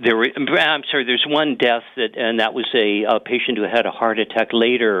 There's one death, and that was a patient who had a heart attack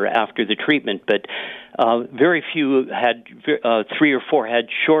later after the treatment, but very few had, 3 or 4 had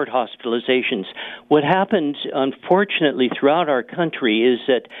short hospitalizations. What happens, unfortunately, throughout our country is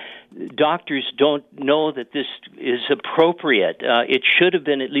that doctors don't know that this is appropriate. It should have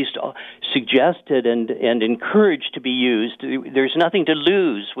been at least suggested and encouraged to be used. There's nothing to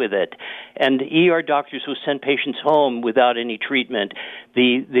lose with it. And ER doctors will send patients home without any treatment.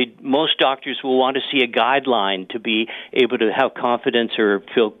 Most doctors will want to see a guideline to be able to have confidence or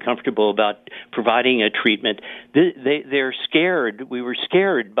feel comfortable about providing a treatment. They're scared. We were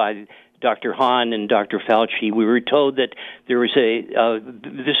scared by Dr. Hahn and Dr. Fauci. We were told that there was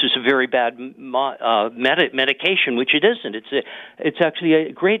this is a very bad medication, which it isn't. It's actually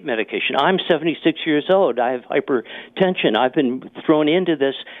a great medication. I'm 76 years old. I have hypertension. I've been thrown into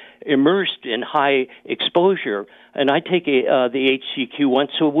this, immersed in high exposure, and I take the HCQ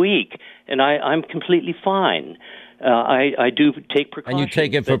once a week, and I'm completely fine. I do take precautions. And you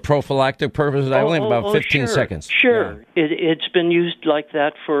take it for prophylactic purposes? I only have about 15 seconds. Sure. Yeah. It's been used like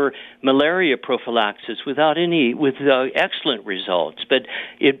that for malaria prophylaxis with excellent results. But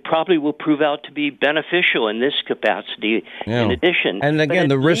it probably will prove out to be beneficial in this capacity in addition. And again,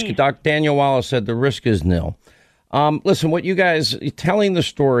 the risk, Dr. Daniel Wallace said the risk is nil. Listen, what you guys, telling the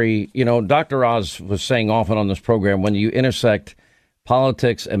story, Dr. Oz was saying often on this program, when you intersect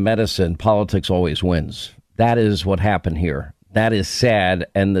politics and medicine, politics always wins. That is what happened here. That is sad.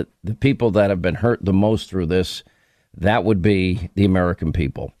 And the people that have been hurt the most through this, that would be the American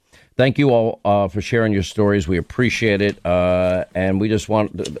people. Thank you all for sharing your stories. We appreciate it. And we just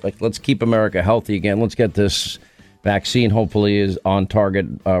want, let's keep America healthy again. Let's get this vaccine hopefully is on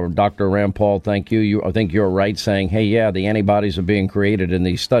target. Dr. Rampal, thank you. I think you're right saying, hey, yeah, the antibodies are being created in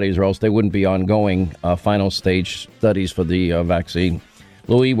these studies, or else they wouldn't be ongoing final stage studies for the vaccine.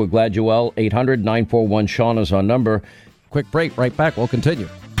 Louis, we're glad you're well. 800-941-SEAN is our number. Quick break. Right back. We'll continue.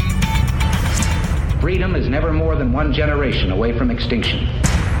 Freedom is never more than one generation away from extinction.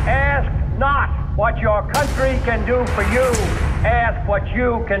 Ask not what your country can do for you. Ask what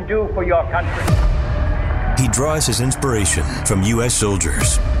you can do for your country. He draws his inspiration from U.S.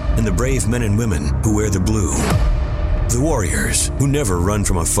 soldiers and the brave men and women who wear the blue. The warriors who never run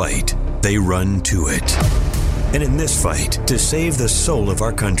from a fight, they run to it. And in this fight, to save the soul of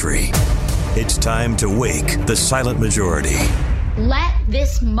our country, it's time to wake the silent majority. Let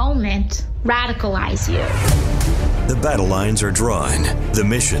this moment radicalize you. The battle lines are drawn, the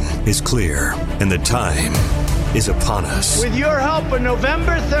mission is clear, and the time is upon us. With your help on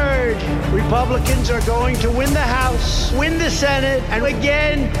November 3rd, Republicans are going to win the House, win the Senate, and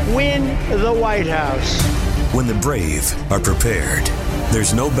again win the White House. When the brave are prepared,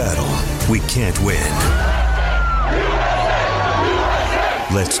 there's no battle we can't win.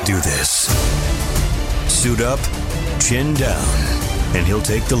 Let's do this. Suit up, chin down, and he'll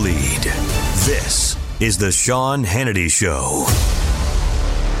take the lead. This is the Sean Hannity Show.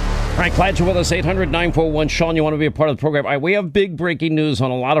 All right, glad you're with us. 800-941-SEAN. You want to be a part of the program. All right, we have big breaking news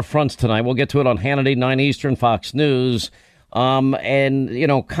on a lot of fronts tonight. We'll get to it on Hannity, 9 Eastern, Fox News.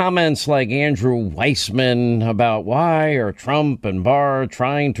 And, comments like Andrew Weissman about why are Trump and Barr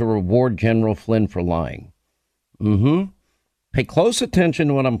trying to reward General Flynn for lying. Pay close attention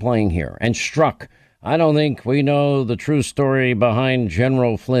to what I'm playing here. And Strzok, I don't think we know the true story behind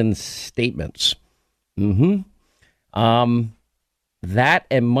General Flynn's statements. That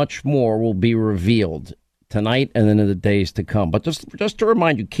and much more will be revealed tonight and then in the days to come. But just to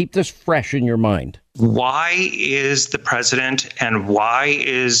remind you, keep this fresh in your mind. Why is the president and why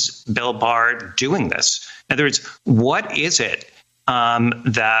is Bill Barr doing this? In other words, what is it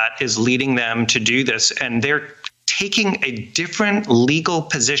that is leading them to do this? And they're taking a different legal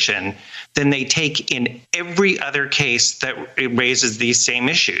position than they take in every other case that raises these same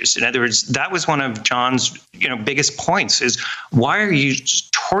issues. In other words, that was one of John's biggest points is why are you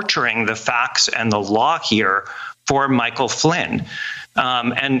torturing the facts and the law here for Michael Flynn?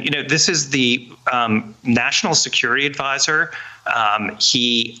 This is the national security advisor.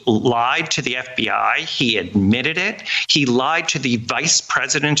 He lied to the FBI. He admitted it. He lied to the vice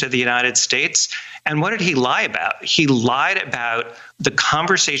president of the United States. And what did he lie about? He lied about the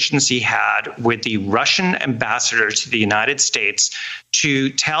conversations he had with the Russian ambassador to the United States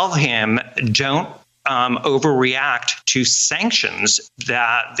to tell him, don't overreact to sanctions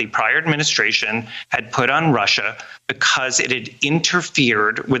that the prior administration had put on Russia because it had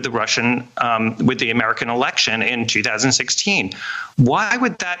interfered with with the American election in 2016. Why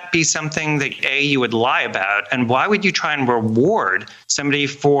would that be something that you would lie about? And why would you try and reward somebody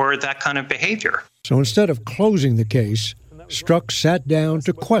for that kind of behavior? So instead of closing the case, Strzok sat down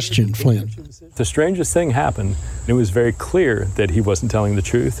to question Flynn. The strangest thing happened. It was very clear that he wasn't telling the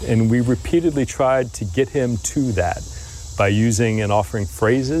truth, and we repeatedly tried to get him to that by using and offering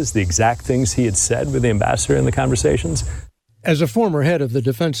phrases, the exact things he had said with the ambassador in the conversations. As a former head of the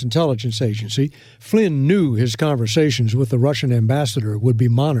Defense Intelligence Agency, Flynn knew his conversations with the Russian ambassador would be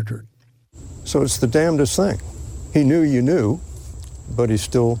monitored. So it's the damnedest thing. He knew you knew, but he's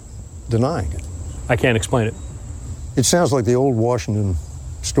still denying it. I can't explain it. It sounds like the old Washington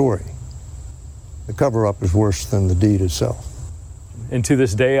story. The cover-up is worse than the deed itself. And to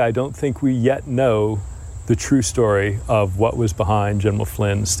this day, I don't think we yet know the true story of what was behind General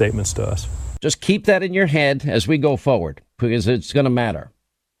Flynn's statements to us. Just keep that in your head as we go forward, because it's going to matter.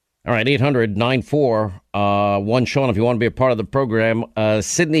 All right, 800-941-SEAN if you want to be a part of the program.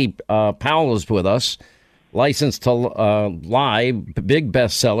 Sidney Powell is with us. Licensed to Lie, big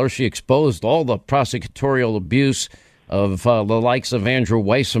bestseller. She exposed all the prosecutorial abuse of the likes of Andrew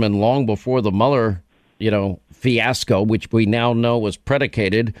Weissman long before the Mueller, fiasco, which we now know was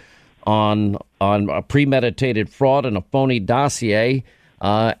predicated on a premeditated fraud and a phony dossier.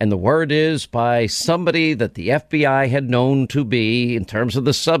 And the word is by somebody that the FBI had known to be, in terms of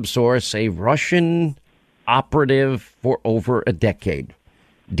the subsource, a Russian operative for over a decade.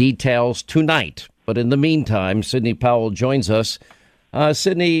 Details tonight. But in the meantime, Sidney Powell joins us.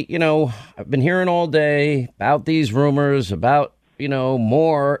 Sidney, I've been hearing all day about these rumors, about,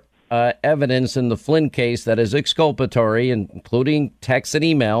 more evidence in the Flynn case that is exculpatory, including texts and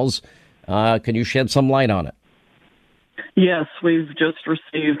emails. Can you shed some light on it? Yes, we've just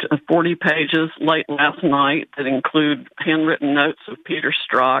received 40 pages late last night that include handwritten notes of Peter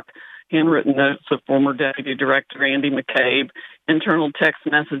Strzok, handwritten notes of former Deputy Director Andy McCabe, internal text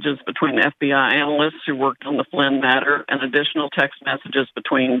messages between FBI analysts who worked on the Flynn matter, and additional text messages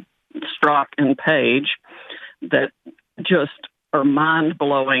between Strzok and Page that just are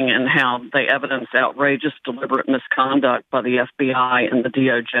mind-blowing in how they evidence outrageous, deliberate misconduct by the FBI and the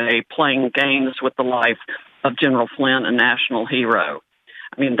DOJ playing games with the life of General Flynn, a national hero.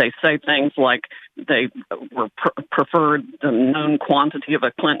 I mean, they say things like they were preferred the known quantity of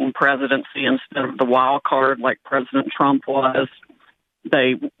a Clinton presidency instead of the wild card like President Trump was.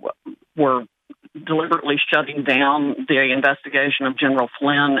 They were deliberately shutting down the investigation of General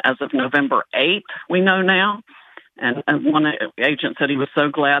Flynn as of November 8th, we know now. And one agent said he was so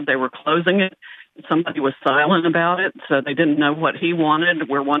glad they were closing it. Somebody was silent about it, so they didn't know what he wanted.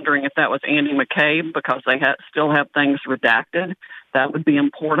 We're wondering if that was Andy McCabe because they still have things redacted. That would be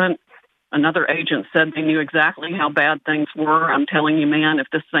important. Another agent said they knew exactly how bad things were. I'm telling you, man, if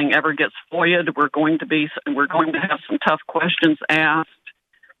this thing ever gets FOIA'd, we're going to have some tough questions asked.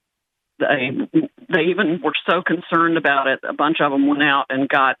 They even were so concerned about it, a bunch of them went out and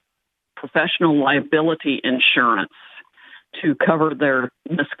got professional liability insurance to cover their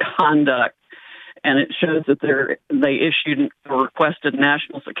misconduct. And it shows that they issued or requested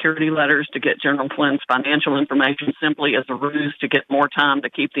national security letters to get General Flynn's financial information simply as a ruse to get more time to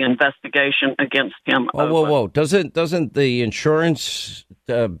keep the investigation against him open. Whoa. Doesn't the insurance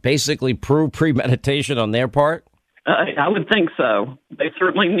basically prove premeditation on their part? I would think so. They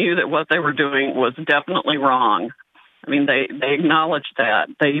certainly knew that what they were doing was definitely wrong. I mean, they acknowledged that.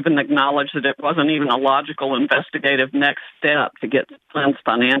 They even acknowledged that it wasn't even a logical investigative next step to get Flynn's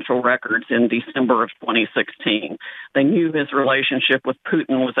financial records in December of 2016. They knew his relationship with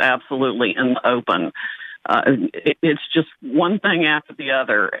Putin was absolutely in the open. It's just one thing after the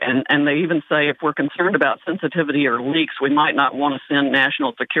other. And they even say if we're concerned about sensitivity or leaks, we might not want to send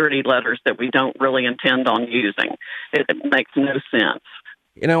national security letters that we don't really intend on using. It makes no sense.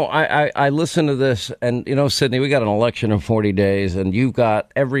 You know, I listen to this, and, you know, Sydney, we got an election in 40 days, and you've got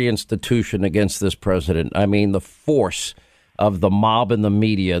every institution against this president. I mean, the force of the mob in the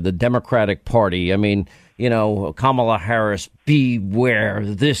media, the Democratic Party. I mean, you know, Kamala Harris, beware,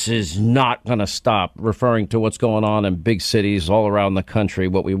 this is not going to stop, referring to what's going on in big cities all around the country,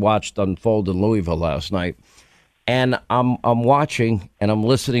 what we watched unfold in Louisville last night. And I'm watching, and I'm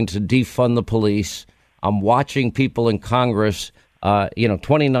listening to defund the police. I'm watching people in Congress.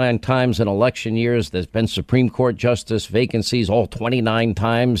 29 times in election years, there's been Supreme Court justice vacancies, all 29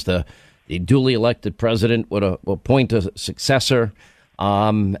 times. The duly elected president would appoint a successor.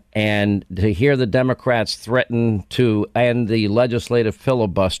 And to hear the Democrats threaten to end the legislative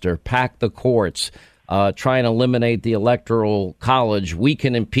filibuster, pack the courts, try and eliminate the Electoral College. We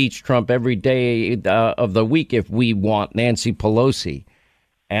can impeach Trump every day of the week if we want, Nancy Pelosi.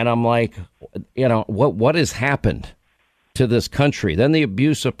 And I'm like, you know, what has happened to this country? Then the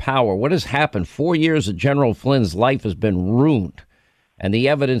abuse of power. What has happened? 4 years of General Flynn's life has been ruined. And the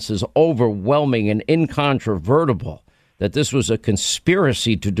evidence is overwhelming and incontrovertible that this was a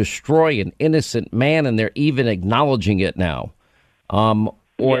conspiracy to destroy an innocent man. And they're even acknowledging it now. And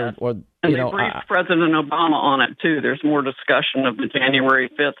they briefed President Obama on it, too. There's more discussion of the January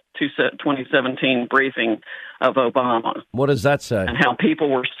 5th, 2017 briefing of Obama. What does that say? And how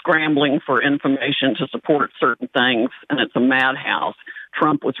people were scrambling for information to support certain things, and it's a madhouse.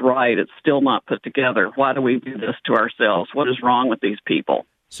 Trump was right. It's still not put together. Why do we do this to ourselves? What is wrong with these people?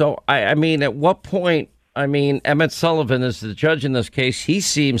 So, I mean, at what point, Emmett Sullivan is the judge in this case. He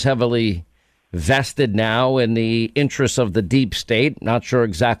seems heavily vested now in the interests of the deep state. Not sure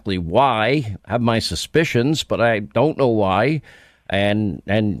exactly why. I have my suspicions, but I don't know why. And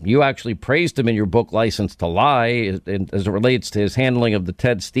you actually praised him in your book, License to Lie, as it relates to his handling of the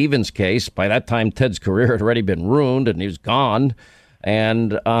Ted Stevens case. By that time, Ted's career had already been ruined and he was gone.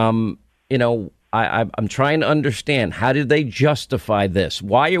 And, I'm trying to understand, how did they justify this?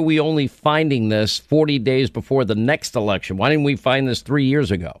 Why are we only finding this 40 days before the next election? Why didn't we find this 3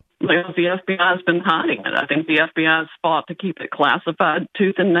 years ago? Because the FBI has been hiding it. I think the FBI has fought to keep it classified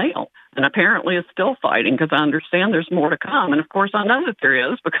tooth and nail. And apparently it's still fighting because I understand there's more to come. And, of course, I know that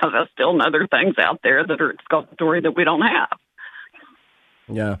there is because I still know there are things out there that are exculpatory that we don't have.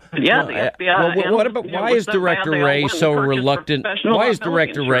 Yeah. Yeah, the FBI. Why is Director Wray so reluctant? Why is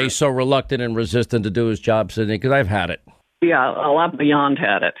Director Wray so reluctant and resistant to do his job, Sidney? Because I've had it. Yeah, I've beyond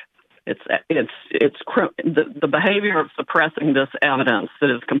had it. It's the behavior of suppressing this evidence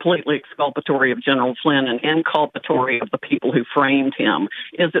that is completely exculpatory of General Flynn and inculpatory of the people who framed him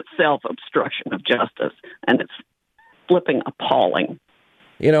is itself obstruction of justice, and it's flipping appalling.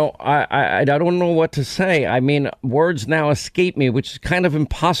 I don't know what to say. I mean, words now escape me, which is kind of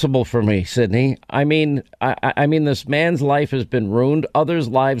impossible for me, Sydney. I mean, this man's life has been ruined. Others'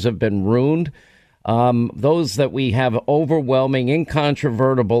 lives have been ruined. Those that we have overwhelming,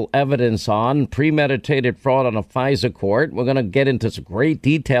 incontrovertible evidence on, premeditated fraud on a FISA court. We're going to get into some great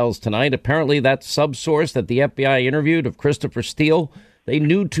details tonight. Apparently, that subsource that the FBI interviewed of Christopher Steele, they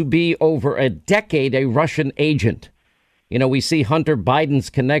knew to be over a decade a Russian agent. We see Hunter Biden's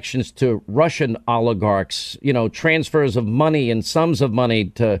connections to Russian oligarchs, transfers of money and sums of money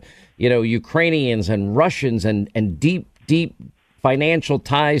to, Ukrainians and Russians and deep financial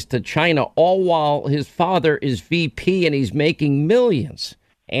ties to China, all while his father is VP and he's making millions.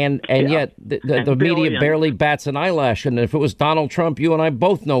 And yet the media barely bats an eyelash. And if it was Donald Trump, you and I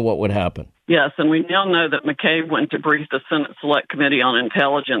both know what would happen. Yes, and we now know that McCabe went to brief the Senate Select Committee on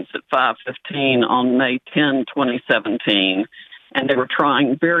Intelligence at 5:15 on May 10, 2017, and they were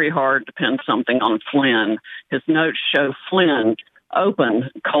trying very hard to pin something on Flynn. His notes show Flynn open,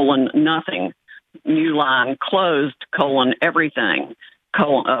 nothing, new line closed, everything,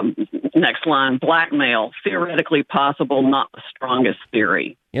 next line, blackmail, theoretically possible, not the strongest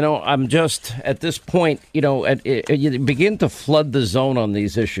theory. I'm just, at this point, you begin to flood the zone on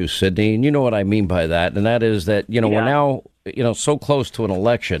these issues, Sydney, and you know what I mean by that, and that is that, we're now, so close to an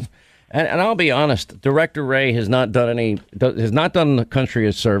election. And I'll be honest, Director Wray has not done the country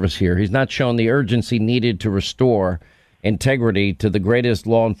a service here. He's not shown the urgency needed to restore integrity to the greatest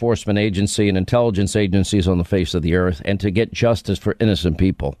law enforcement agency and intelligence agencies on the face of the earth, and to get justice for innocent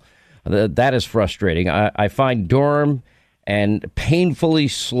people. That is frustrating. I find Durham and painfully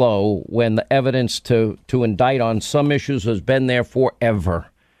slow when the evidence to indict on some issues has been there forever.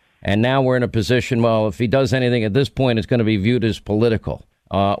 And now we're in a position, well, if he does anything at this point, it's going to be viewed as political.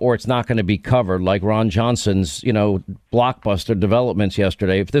 Or it's not going to be covered, like Ron Johnson's, blockbuster developments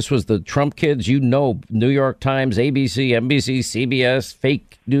yesterday. If this was the Trump kids, New York Times, ABC, NBC, CBS,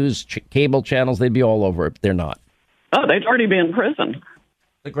 fake news, cable channels, they'd be all over it. They're not. Oh, they'd already be in prison.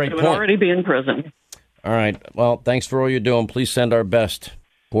 A great point. They would already be in prison. All right. Well, thanks for all you're doing. Please send our best.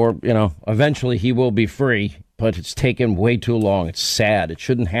 Or, eventually he will be free, but it's taken way too long. It's sad. It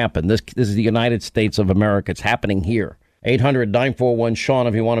shouldn't happen. This is the United States of America. It's happening here. 800-941-SEAN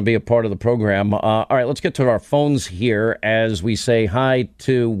if you want to be a part of the program. All right, let's get to our phones here as we say hi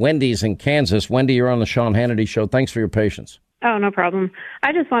to Wendy's in Kansas. Wendy, you're on the Sean Hannity Show. Thanks for your patience. Oh, no problem.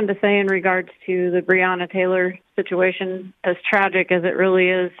 I just wanted to say in regards to the Breonna Taylor situation, as tragic as it really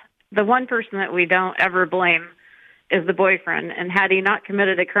is, the one person that we don't ever blame is the boyfriend. And had he not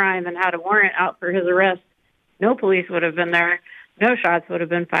committed a crime and had a warrant out for his arrest, no police would have been there, no shots would have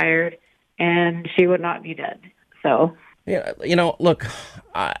been fired, and she would not be dead. So... Yeah, look,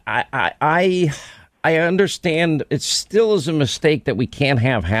 I understand it still is a mistake that we can't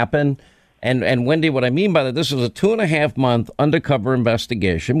have happen. And Wendy, what I mean by that, this is a 2.5-month undercover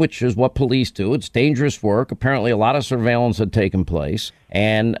investigation, which is what police do. It's dangerous work. Apparently, a lot of surveillance had taken place.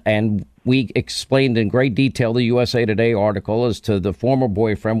 And we explained in great detail the USA Today article as to the former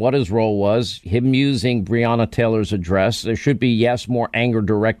boyfriend, what his role was, him using Breonna Taylor's address. There should be, yes, more anger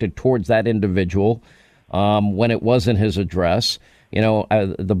directed towards that individual. When it wasn't his address.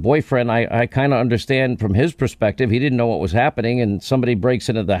 The boyfriend, I kind of understand from his perspective. He didn't know what was happening, and somebody breaks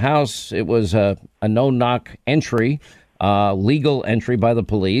into the house. It was a no-knock entry, legal entry by the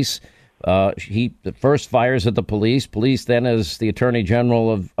police. He first fires at the police. Police then, as the Attorney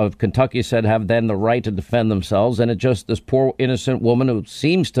General of Kentucky said, have then the right to defend themselves. And it just, this poor innocent woman who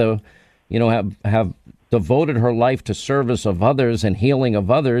seems to, have devoted her life to service of others and healing of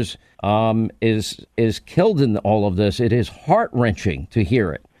others, is killed in all of this. It is heart-wrenching to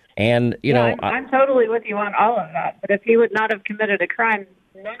hear it. And, I'm totally with you on all of that. But if he would not have committed a crime,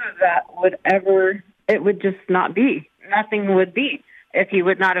 none of that would ever, it would just not be. Nothing would be if he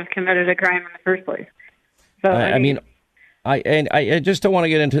would not have committed a crime in the first place. So I just don't want to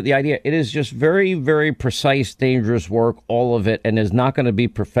get into the idea. It is just very, very precise, dangerous work, all of it, and is not going to be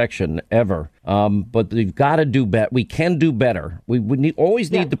perfection ever. But we've got to do better. We can do better. We always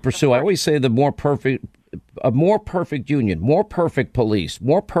need to pursue. I always say a more perfect union, more perfect police,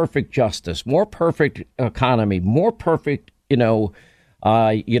 more perfect justice, more perfect economy, more perfect,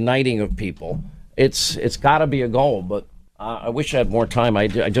 uniting of people. It's got to be a goal, but. I wish I had more time. I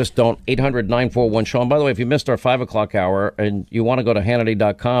just don't. 800-941-SEAN. By the way, if you missed our 5 o'clock hour and you want to go to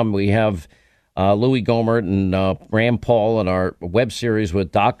Hannity.com, we have Louis Gohmert and Rand Paul and our web series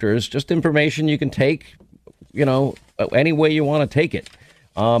with doctors. Just information you can take, any way you want to take it.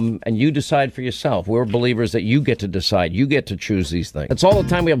 And you decide for yourself. We're believers that you get to decide. You get to choose these things. That's all the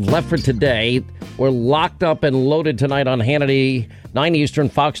time we have left for today. We're locked up and loaded tonight on Hannity, 9 Eastern,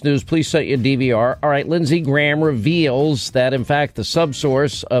 Fox News. Please set your DVR. All right, Lindsey Graham reveals that, in fact, the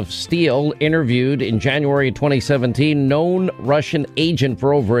subsource of Steele interviewed in January 2017, known Russian agent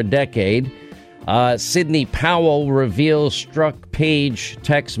for over a decade. Sidney Powell reveals struck page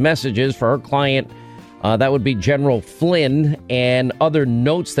text messages for her client. That would be General Flynn, and other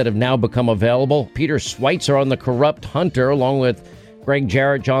notes that have now become available. Peter Schweitzer on the corrupt Hunter, along with Greg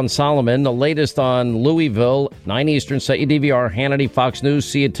Jarrett, John Solomon. The latest on Louisville, 9 Eastern. Set your DVR, Hannity, Fox News.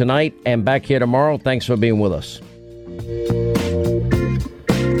 See you tonight and back here tomorrow. Thanks for being with us.